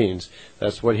spirit paintings,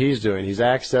 that's what he's doing. He's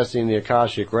accessing the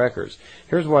Akashic Records.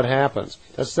 Here's what happens.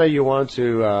 Let's say you want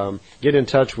to get in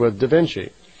touch with Da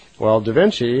Vinci. Well, Da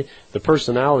Vinci, the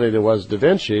personality that was Da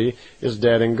Vinci, is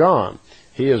dead and gone.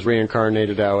 He is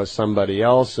reincarnated now as somebody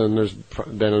else, and there's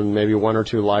been maybe 1 or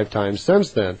 2 lifetimes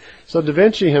since then. So Da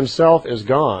Vinci himself is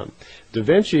gone. Da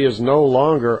Vinci is no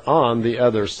longer on the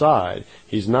other side.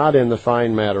 He's not in the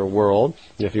fine matter world.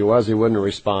 If he was, he wouldn't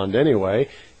respond anyway,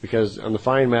 because on the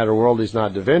fine matter world, he's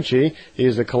not Da Vinci.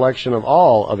 He's a collection of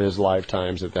all of his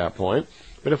lifetimes at that point.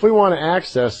 But if we want to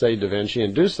access, say, Da Vinci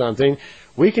and do something,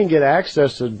 we can get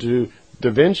access to Da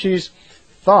Vinci's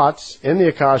thoughts in the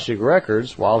Akashic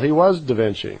Records while he was Da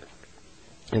Vinci.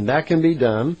 And that can be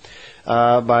done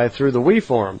through the we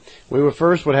form. We would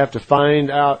have to find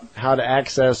out how to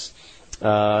access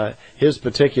his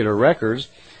particular records,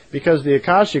 because the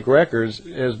Akashic Records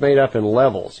is made up in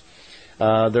levels.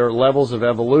 There are levels of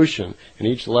evolution, and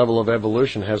each level of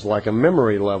evolution has like a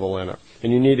memory level in it,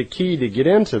 and you need a key to get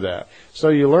into that. So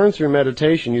you learn through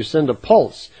meditation, you send a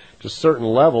pulse to certain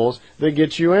levels that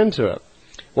gets you into it.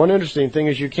 One interesting thing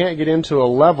is you can't get into a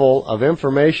level of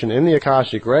information in the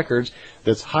Akashic Records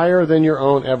that's higher than your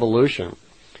own evolution.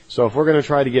 So if we're going to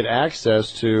try to get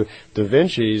access to Da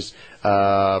Vinci's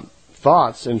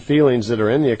thoughts and feelings that are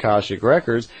in the Akashic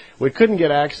Records, we couldn't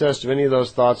get access to any of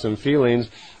those thoughts and feelings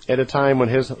at a time when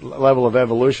his level of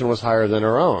evolution was higher than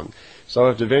our own. So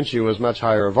if Da Vinci was much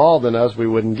higher evolved than us, we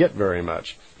wouldn't get very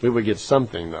much. We would get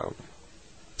something, though.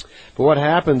 But what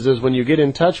happens is when you get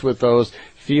in touch with those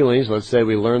feelings, let's say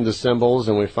we learn the symbols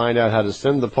and we find out how to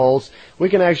send the pulse, we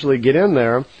can actually get in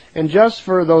there, and just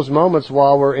for those moments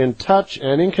while we're in touch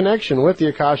and in connection with the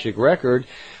Akashic Record,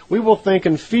 we will think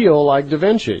and feel like Da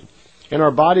Vinci, and our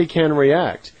body can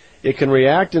react. It can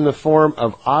react in the form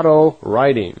of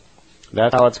auto-writing.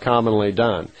 That's how it's commonly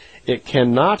done. It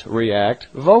cannot react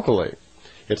vocally.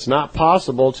 It's not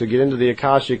possible to get into the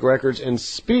Akashic Records and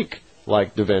speak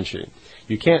like Da Vinci.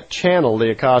 You can't channel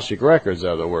the Akashic Records, in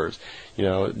other words. You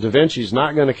know, Da Vinci's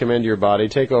not going to come into your body,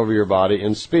 take over your body,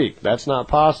 and speak. That's not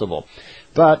possible.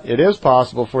 But it is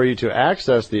possible for you to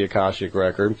access the Akashic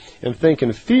record and think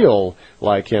and feel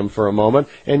like him for a moment,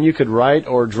 and you could write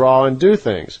or draw and do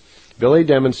things. Billy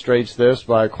demonstrates this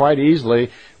by quite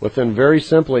easily, very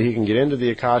simply, he can get into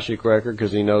the Akashic record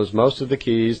because he knows most of the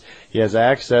keys. He has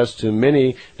access to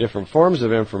many different forms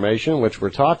of information which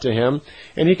were taught to him,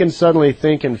 and he can suddenly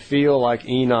think and feel like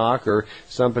Enoch or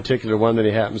some particular one that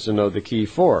he happens to know the key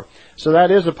for. So that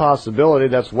is a possibility.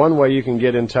 That's one way you can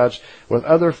get in touch with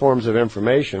other forms of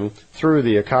information through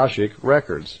the Akashic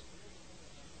records.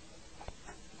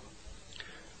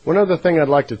 One other thing I'd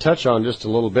like to touch on just a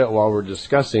little bit while we're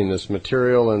discussing this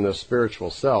material and the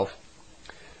spiritual self,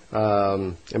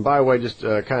 and by the way, just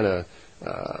kind of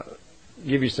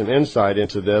give you some insight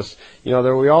into this. You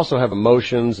know, we also have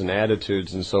emotions and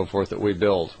attitudes and so forth that we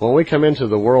build. When we come into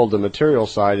the world, the material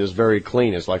side is very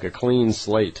clean. It's like a clean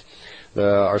slate.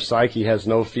 Our psyche has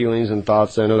no feelings and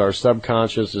thoughts in it. Our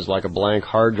subconscious is like a blank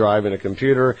hard drive in a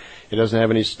computer. It doesn't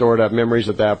have any stored up memories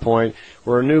at that point.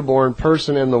 We're a newborn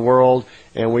person in the world,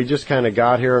 and we just kind of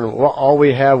got here, and all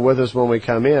we have with us when we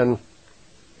come in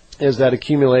is that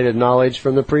accumulated knowledge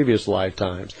from the previous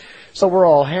lifetimes. So we're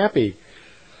all happy.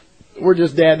 We're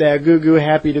just goo-goo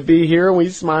happy to be here, and we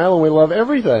smile and we love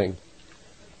everything.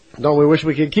 Don't we wish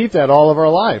we could keep that all of our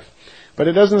life? But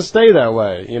it doesn't stay that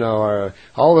way. You know,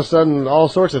 all of a sudden, all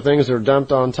sorts of things are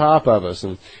dumped on top of us.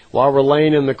 And while we're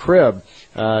laying in the crib,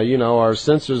 you know, our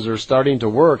senses are starting to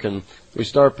work, and we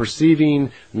start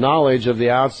perceiving knowledge of the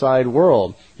outside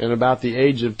world. And about the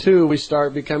age of 2, we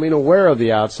start becoming aware of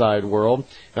the outside world.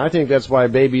 And I think that's why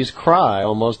babies cry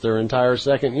almost their entire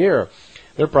second year.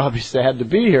 They're probably sad to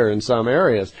be here in some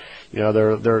areas. You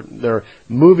know, they're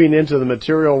moving into the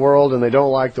material world, and they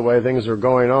don't like the way things are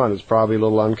going on. It's probably a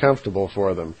little uncomfortable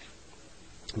for them.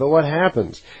 But what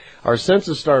happens? Our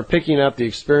senses start picking up the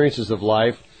experiences of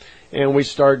life, and we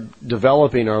start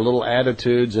developing our little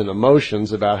attitudes and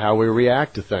emotions about how we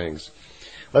react to things.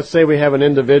 Let's say we have an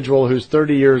individual who's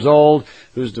 30 years old,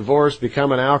 who's divorced,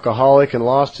 become an alcoholic, and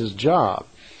lost his job.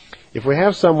 If we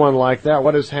have someone like that,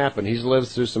 what has happened? He's lived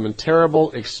through some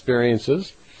terrible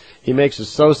experiences. He makes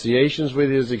associations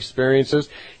with his experiences.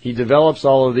 He develops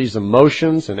all of these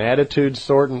emotions and attitudes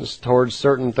towards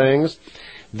certain things.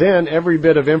 Then every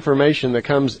bit of information that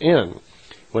comes in,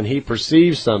 when he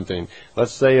perceives something,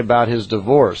 let's say about his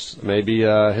divorce, maybe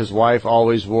his wife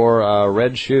always wore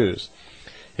red shoes,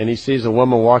 and he sees a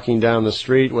woman walking down the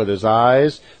street with his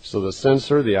eyes, so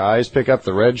the eyes pick up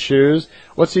the red shoes.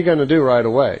 What's he going to do right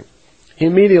away? He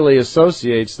immediately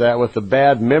associates that with the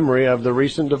bad memory of the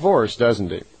recent divorce,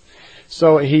 doesn't he?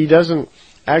 So he doesn't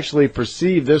actually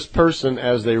perceive this person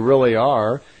as they really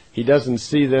are. He doesn't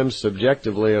see them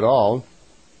subjectively at all.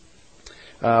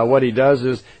 What he does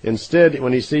is, instead,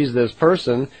 when he sees this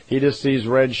person, he just sees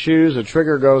red shoes, a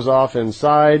trigger goes off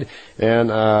inside, and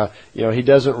you know, he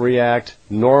doesn't react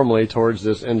normally towards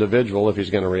this individual if he's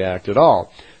going to react at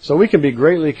all. So we can be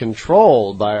greatly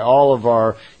controlled by all of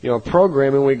our, you know,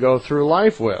 programming we go through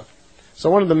life with. So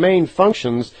one of the main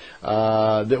functions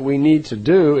that we need to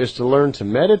do is to learn to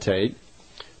meditate,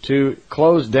 to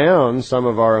close down some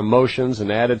of our emotions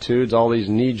and attitudes, all these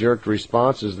knee-jerk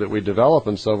responses that we develop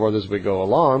and so forth as we go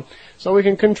along, so we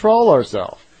can control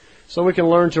ourselves. So we can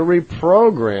learn to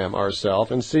reprogram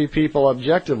ourselves and see people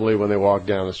objectively when they walk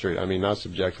down the street. I mean, not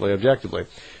subjectively, objectively.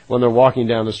 When they're walking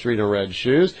down the street in red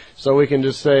shoes, so we can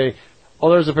just say, oh,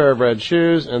 there's a pair of red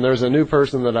shoes, and there's a new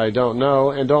person that I don't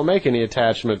know, and don't make any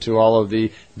attachment to all of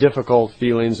the difficult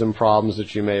feelings and problems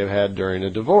that you may have had during a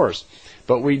divorce.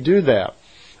 But we do that.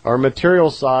 Our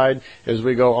material side, as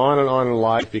we go on in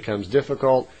life, becomes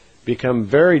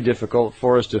very difficult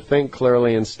for us to think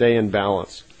clearly and stay in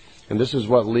balance. And this is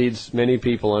what leads many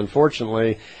people,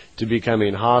 unfortunately, to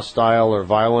becoming hostile or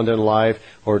violent in life,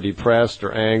 or depressed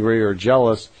or angry or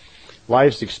jealous.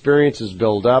 Life's experiences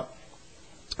build up.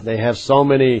 They have so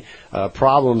many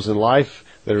problems in life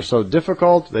that are so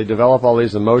difficult. They develop all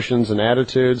these emotions and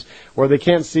attitudes where they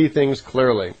can't see things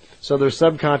clearly. So their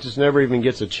subconscious never even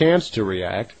gets a chance to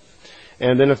react.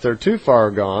 And then if they're too far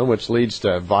gone, which leads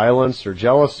to violence or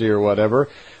jealousy or whatever,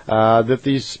 that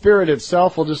the spirit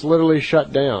itself will just literally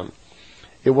shut down.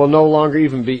 It will no longer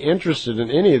even be interested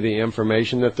in any of the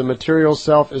information that the material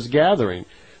self is gathering.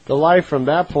 The life from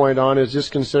that point on is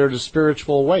just considered a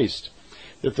spiritual waste.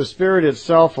 That the spirit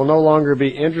itself will no longer be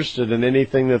interested in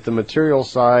anything that the material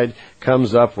side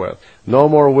comes up with. No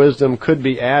more wisdom could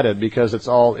be added because it's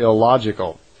all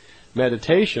illogical.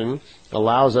 Meditation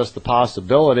allows us the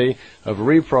possibility of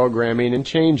reprogramming and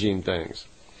changing things.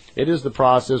 It is the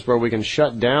process where we can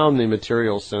shut down the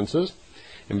material senses,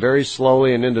 And very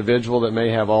slowly, an individual that may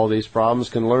have all these problems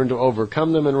can learn to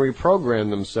overcome them and reprogram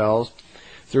themselves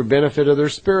through benefit of their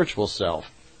spiritual self.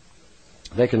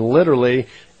 They can literally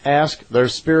ask their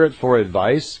spirit for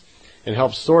advice and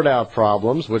help sort out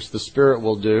problems, which the spirit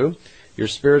will do. Your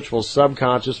spiritual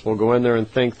subconscious will go in there and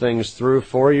think things through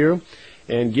for you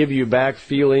and give you back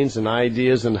feelings and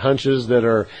ideas and hunches that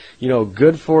are,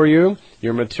 good for you.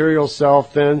 Your material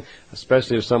self then,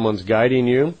 especially if someone's guiding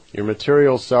you, your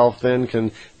material self then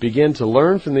can begin to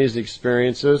learn from these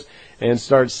experiences and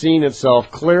start seeing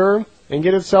itself clearer and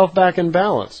get itself back in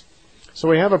balance. So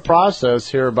we have a process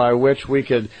here by which we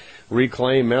could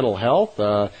reclaim mental health.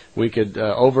 We could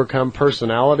overcome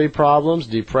personality problems,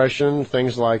 depression,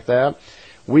 things like that.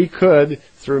 We could,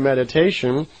 through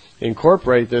meditation,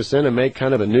 incorporate this in and make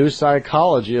kind of a new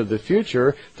psychology of the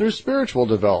future through spiritual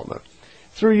development.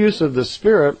 Through use of the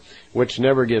spirit, which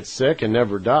never gets sick and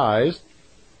never dies,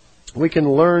 we can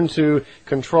learn to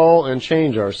control and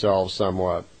change ourselves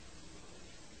somewhat.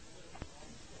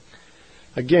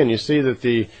 Again, you see that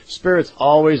the spirit's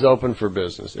always open for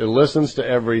business. It listens to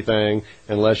everything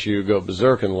unless you go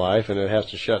berserk in life and it has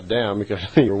to shut down because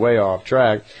you're way off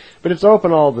track. But it's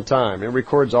open all the time. It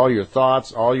records all your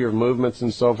thoughts, all your movements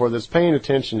and so forth. It's paying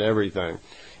attention to everything.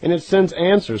 And it sends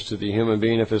answers to the human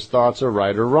being if his thoughts are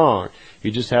right or wrong.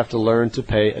 You just have to learn to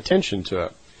pay attention to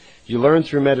it. You learn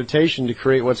through meditation to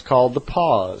create what's called the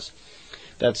pause.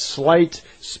 That slight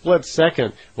split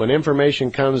second when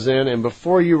information comes in, and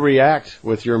before you react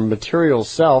with your material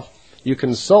self, you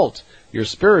consult your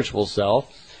spiritual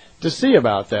self to see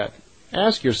about that.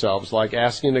 Ask yourselves, like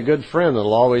asking a good friend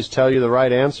that'll always tell you the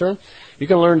right answer. You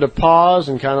can learn to pause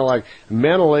and kind of like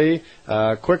mentally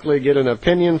quickly get an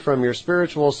opinion from your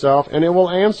spiritual self, and it will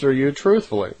answer you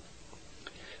truthfully.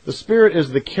 The spirit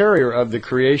is the carrier of the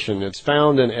creation. It's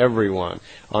found in everyone.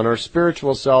 On our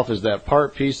spiritual self is that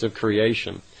part piece of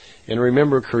creation. And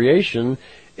remember, creation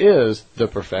is the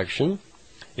perfection.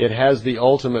 It has the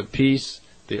ultimate peace,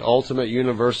 the ultimate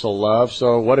universal love.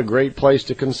 So what a great place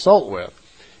to consult with.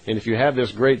 And if you have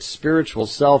this great spiritual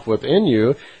self within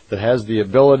you that has the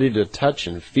ability to touch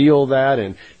and feel that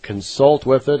and consult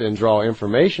with it and draw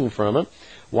information from it,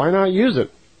 why not use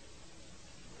it?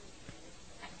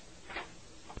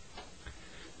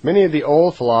 Many of the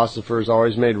old philosophers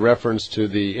always made reference to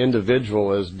the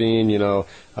individual as being,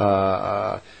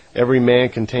 every man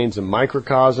contains a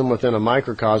microcosm within a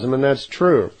microcosm, and that's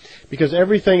true. Because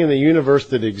everything in the universe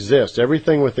that exists,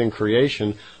 everything within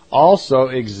creation, also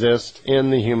exists in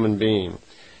the human being.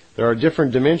 There are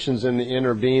different dimensions in the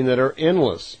inner being that are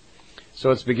endless.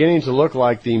 So it's beginning to look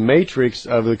like the matrix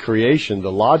of the creation,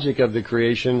 the logic of the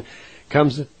creation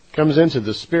comes into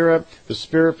the spirit. The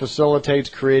spirit facilitates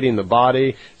creating the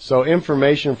body. So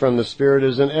information from the spirit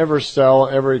is in every cell,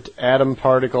 every atom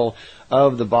particle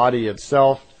of the body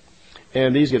itself.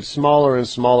 And these get smaller and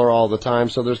smaller all the time.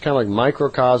 So there's kind of like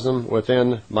microcosm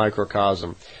within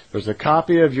microcosm. There's a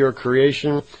copy of your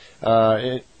creation.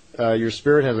 Your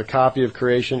spirit has a copy of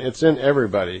creation. It's in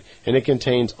everybody. And it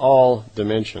contains all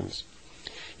dimensions.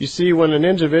 You see, when an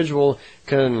individual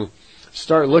can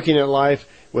start looking at life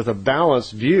with a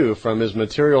balanced view from his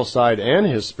material side and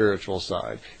his spiritual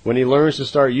side, when he learns to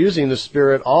start using the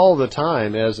spirit all the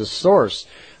time as a source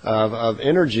of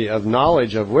energy, of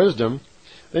knowledge, of wisdom,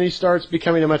 then he starts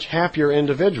becoming a much happier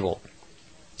individual.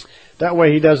 That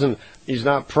way he's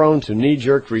not prone to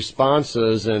knee-jerk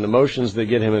responses and emotions that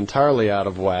get him entirely out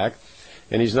of whack,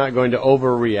 and he's not going to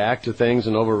overreact to things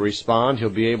and over-respond. He'll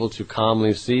be able to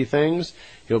calmly see things.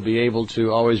 He'll be able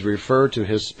to always refer to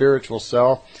his spiritual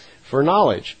self for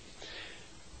knowledge.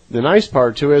 The nice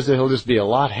part, too, is that he'll just be a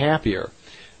lot happier.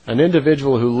 An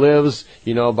individual who lives,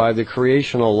 by the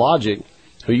creational logic,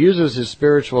 who uses his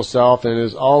spiritual self and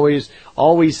is always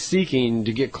seeking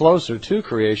to get closer to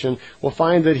creation, will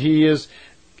find that he is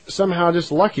somehow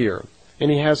just luckier, and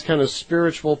he has kind of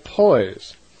spiritual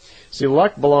poise. See,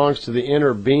 luck belongs to the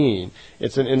inner being.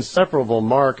 It's an inseparable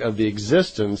mark of the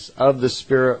existence of the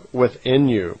spirit within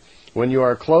you. When you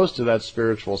are close to that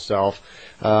spiritual self,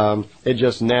 it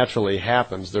just naturally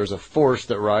happens. There's a force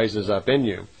that rises up in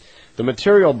you. The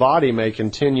material body may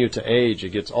continue to age. It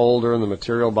gets older and the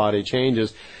material body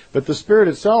changes, but the spirit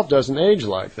itself doesn't age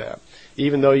like that.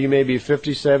 Even though you may be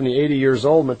 50, 70, 80 years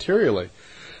old materially,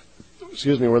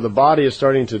 where the body is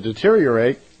starting to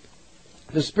deteriorate,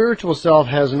 the spiritual self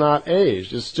has not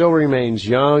aged. It still remains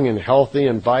young and healthy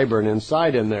and vibrant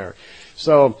inside in there.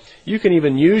 So you can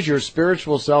even use your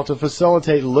spiritual self to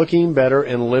facilitate looking better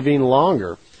and living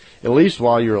longer. At least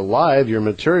while you're alive, your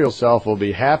material self will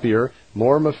be happier,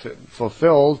 more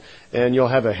fulfilled, and you'll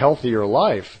have a healthier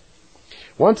life.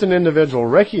 Once an individual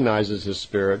recognizes his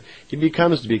spirit, he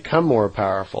becomes to become more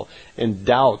powerful, and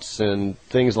doubts and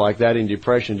things like that in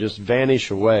depression just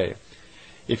vanish away.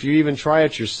 If you even try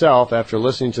it yourself after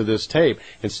listening to this tape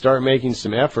and start making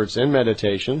some efforts in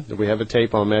meditation, we have a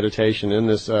tape on meditation in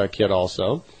this kit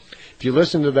also. If you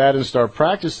listen to that and start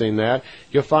practicing that,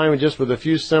 you'll find just with a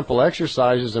few simple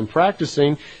exercises and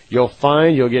practicing,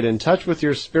 you'll get in touch with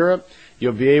your spirit.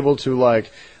 You'll be able to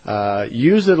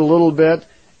use it a little bit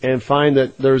and find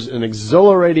that there's an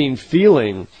exhilarating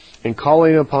feeling in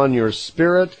calling upon your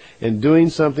spirit and doing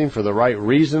something for the right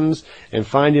reasons and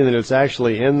finding that it's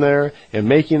actually in there and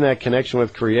making that connection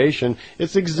with creation.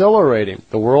 It's exhilarating.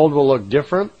 The world will look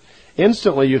different.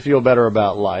 Instantly you feel better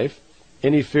about life.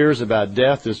 Any fears about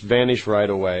death just vanish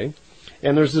right away.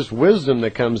 And there's this wisdom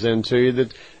that comes into you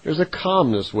that there's a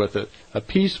calmness with it, a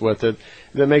peace with it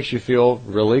that makes you feel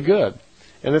really good.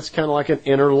 And it's kind of like an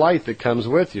inner light that comes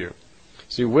with you.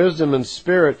 See, wisdom and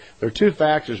spirit, they're two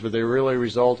factors, but they really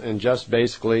result in just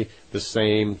basically the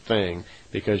same thing,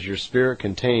 because your spirit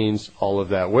contains all of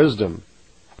that wisdom.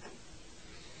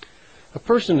 A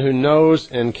person who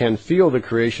knows and can feel the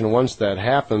creation once that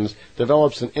happens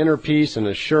develops an inner peace and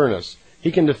assurance. He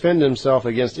can defend himself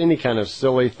against any kind of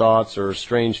silly thoughts or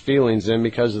strange feelings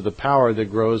because of the power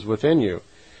that grows within you.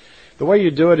 The way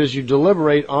you do it is you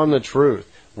deliberate on the truth.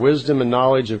 Wisdom and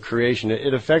knowledge of creation,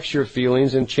 it affects your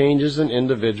feelings and changes an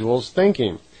individual's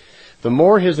thinking. The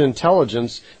more his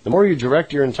intelligence, the more you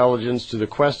direct your intelligence to the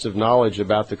quest of knowledge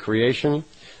about the creation,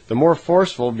 the more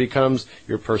forceful becomes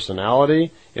your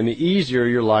personality and the easier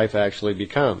your life actually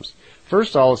becomes.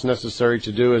 First, all it's necessary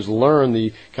to do is learn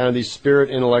the spirit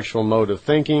intellectual mode of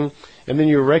thinking, and then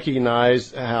you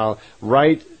recognize how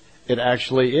right it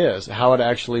actually is, how it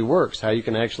actually works, how you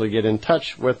can actually get in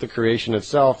touch with the creation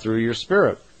itself through your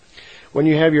spirit. When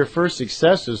you have your first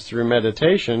successes through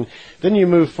meditation, then you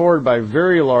move forward by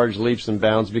very large leaps and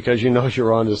bounds because you know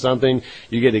you're onto something.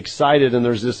 You get excited and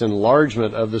there's this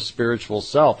enlargement of the spiritual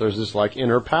self. There's this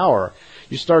inner power.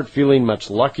 You start feeling much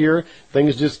luckier.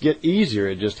 Things just get easier.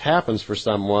 It just happens for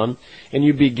someone. And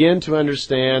you begin to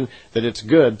understand that it's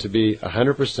good to be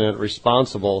 100%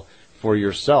 responsible for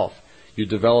yourself. You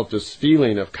develop this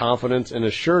feeling of confidence and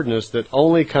assuredness that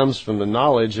only comes from the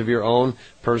knowledge of your own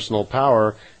personal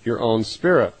power, your own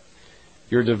spirit.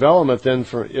 Your development then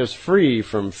is free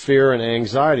from fear and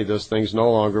anxiety. Those things no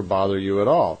longer bother you at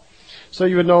all. So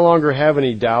you would no longer have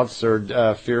any doubts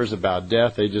or fears about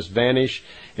death. They just vanish,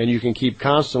 and you can keep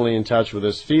constantly in touch with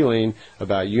this feeling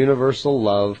about universal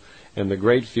love and the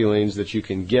great feelings that you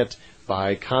can get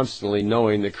by constantly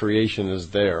knowing that creation is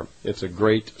there. It's a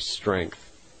great strength.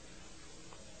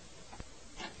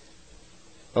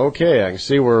 Okay, I can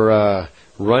see we're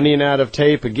running out of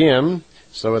tape again,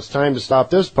 so it's time to stop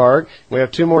this part. We have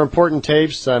two more important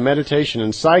tapes, meditation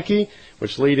and psyche,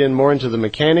 which lead in more into the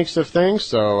mechanics of things,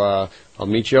 so I'll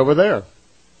meet you over there.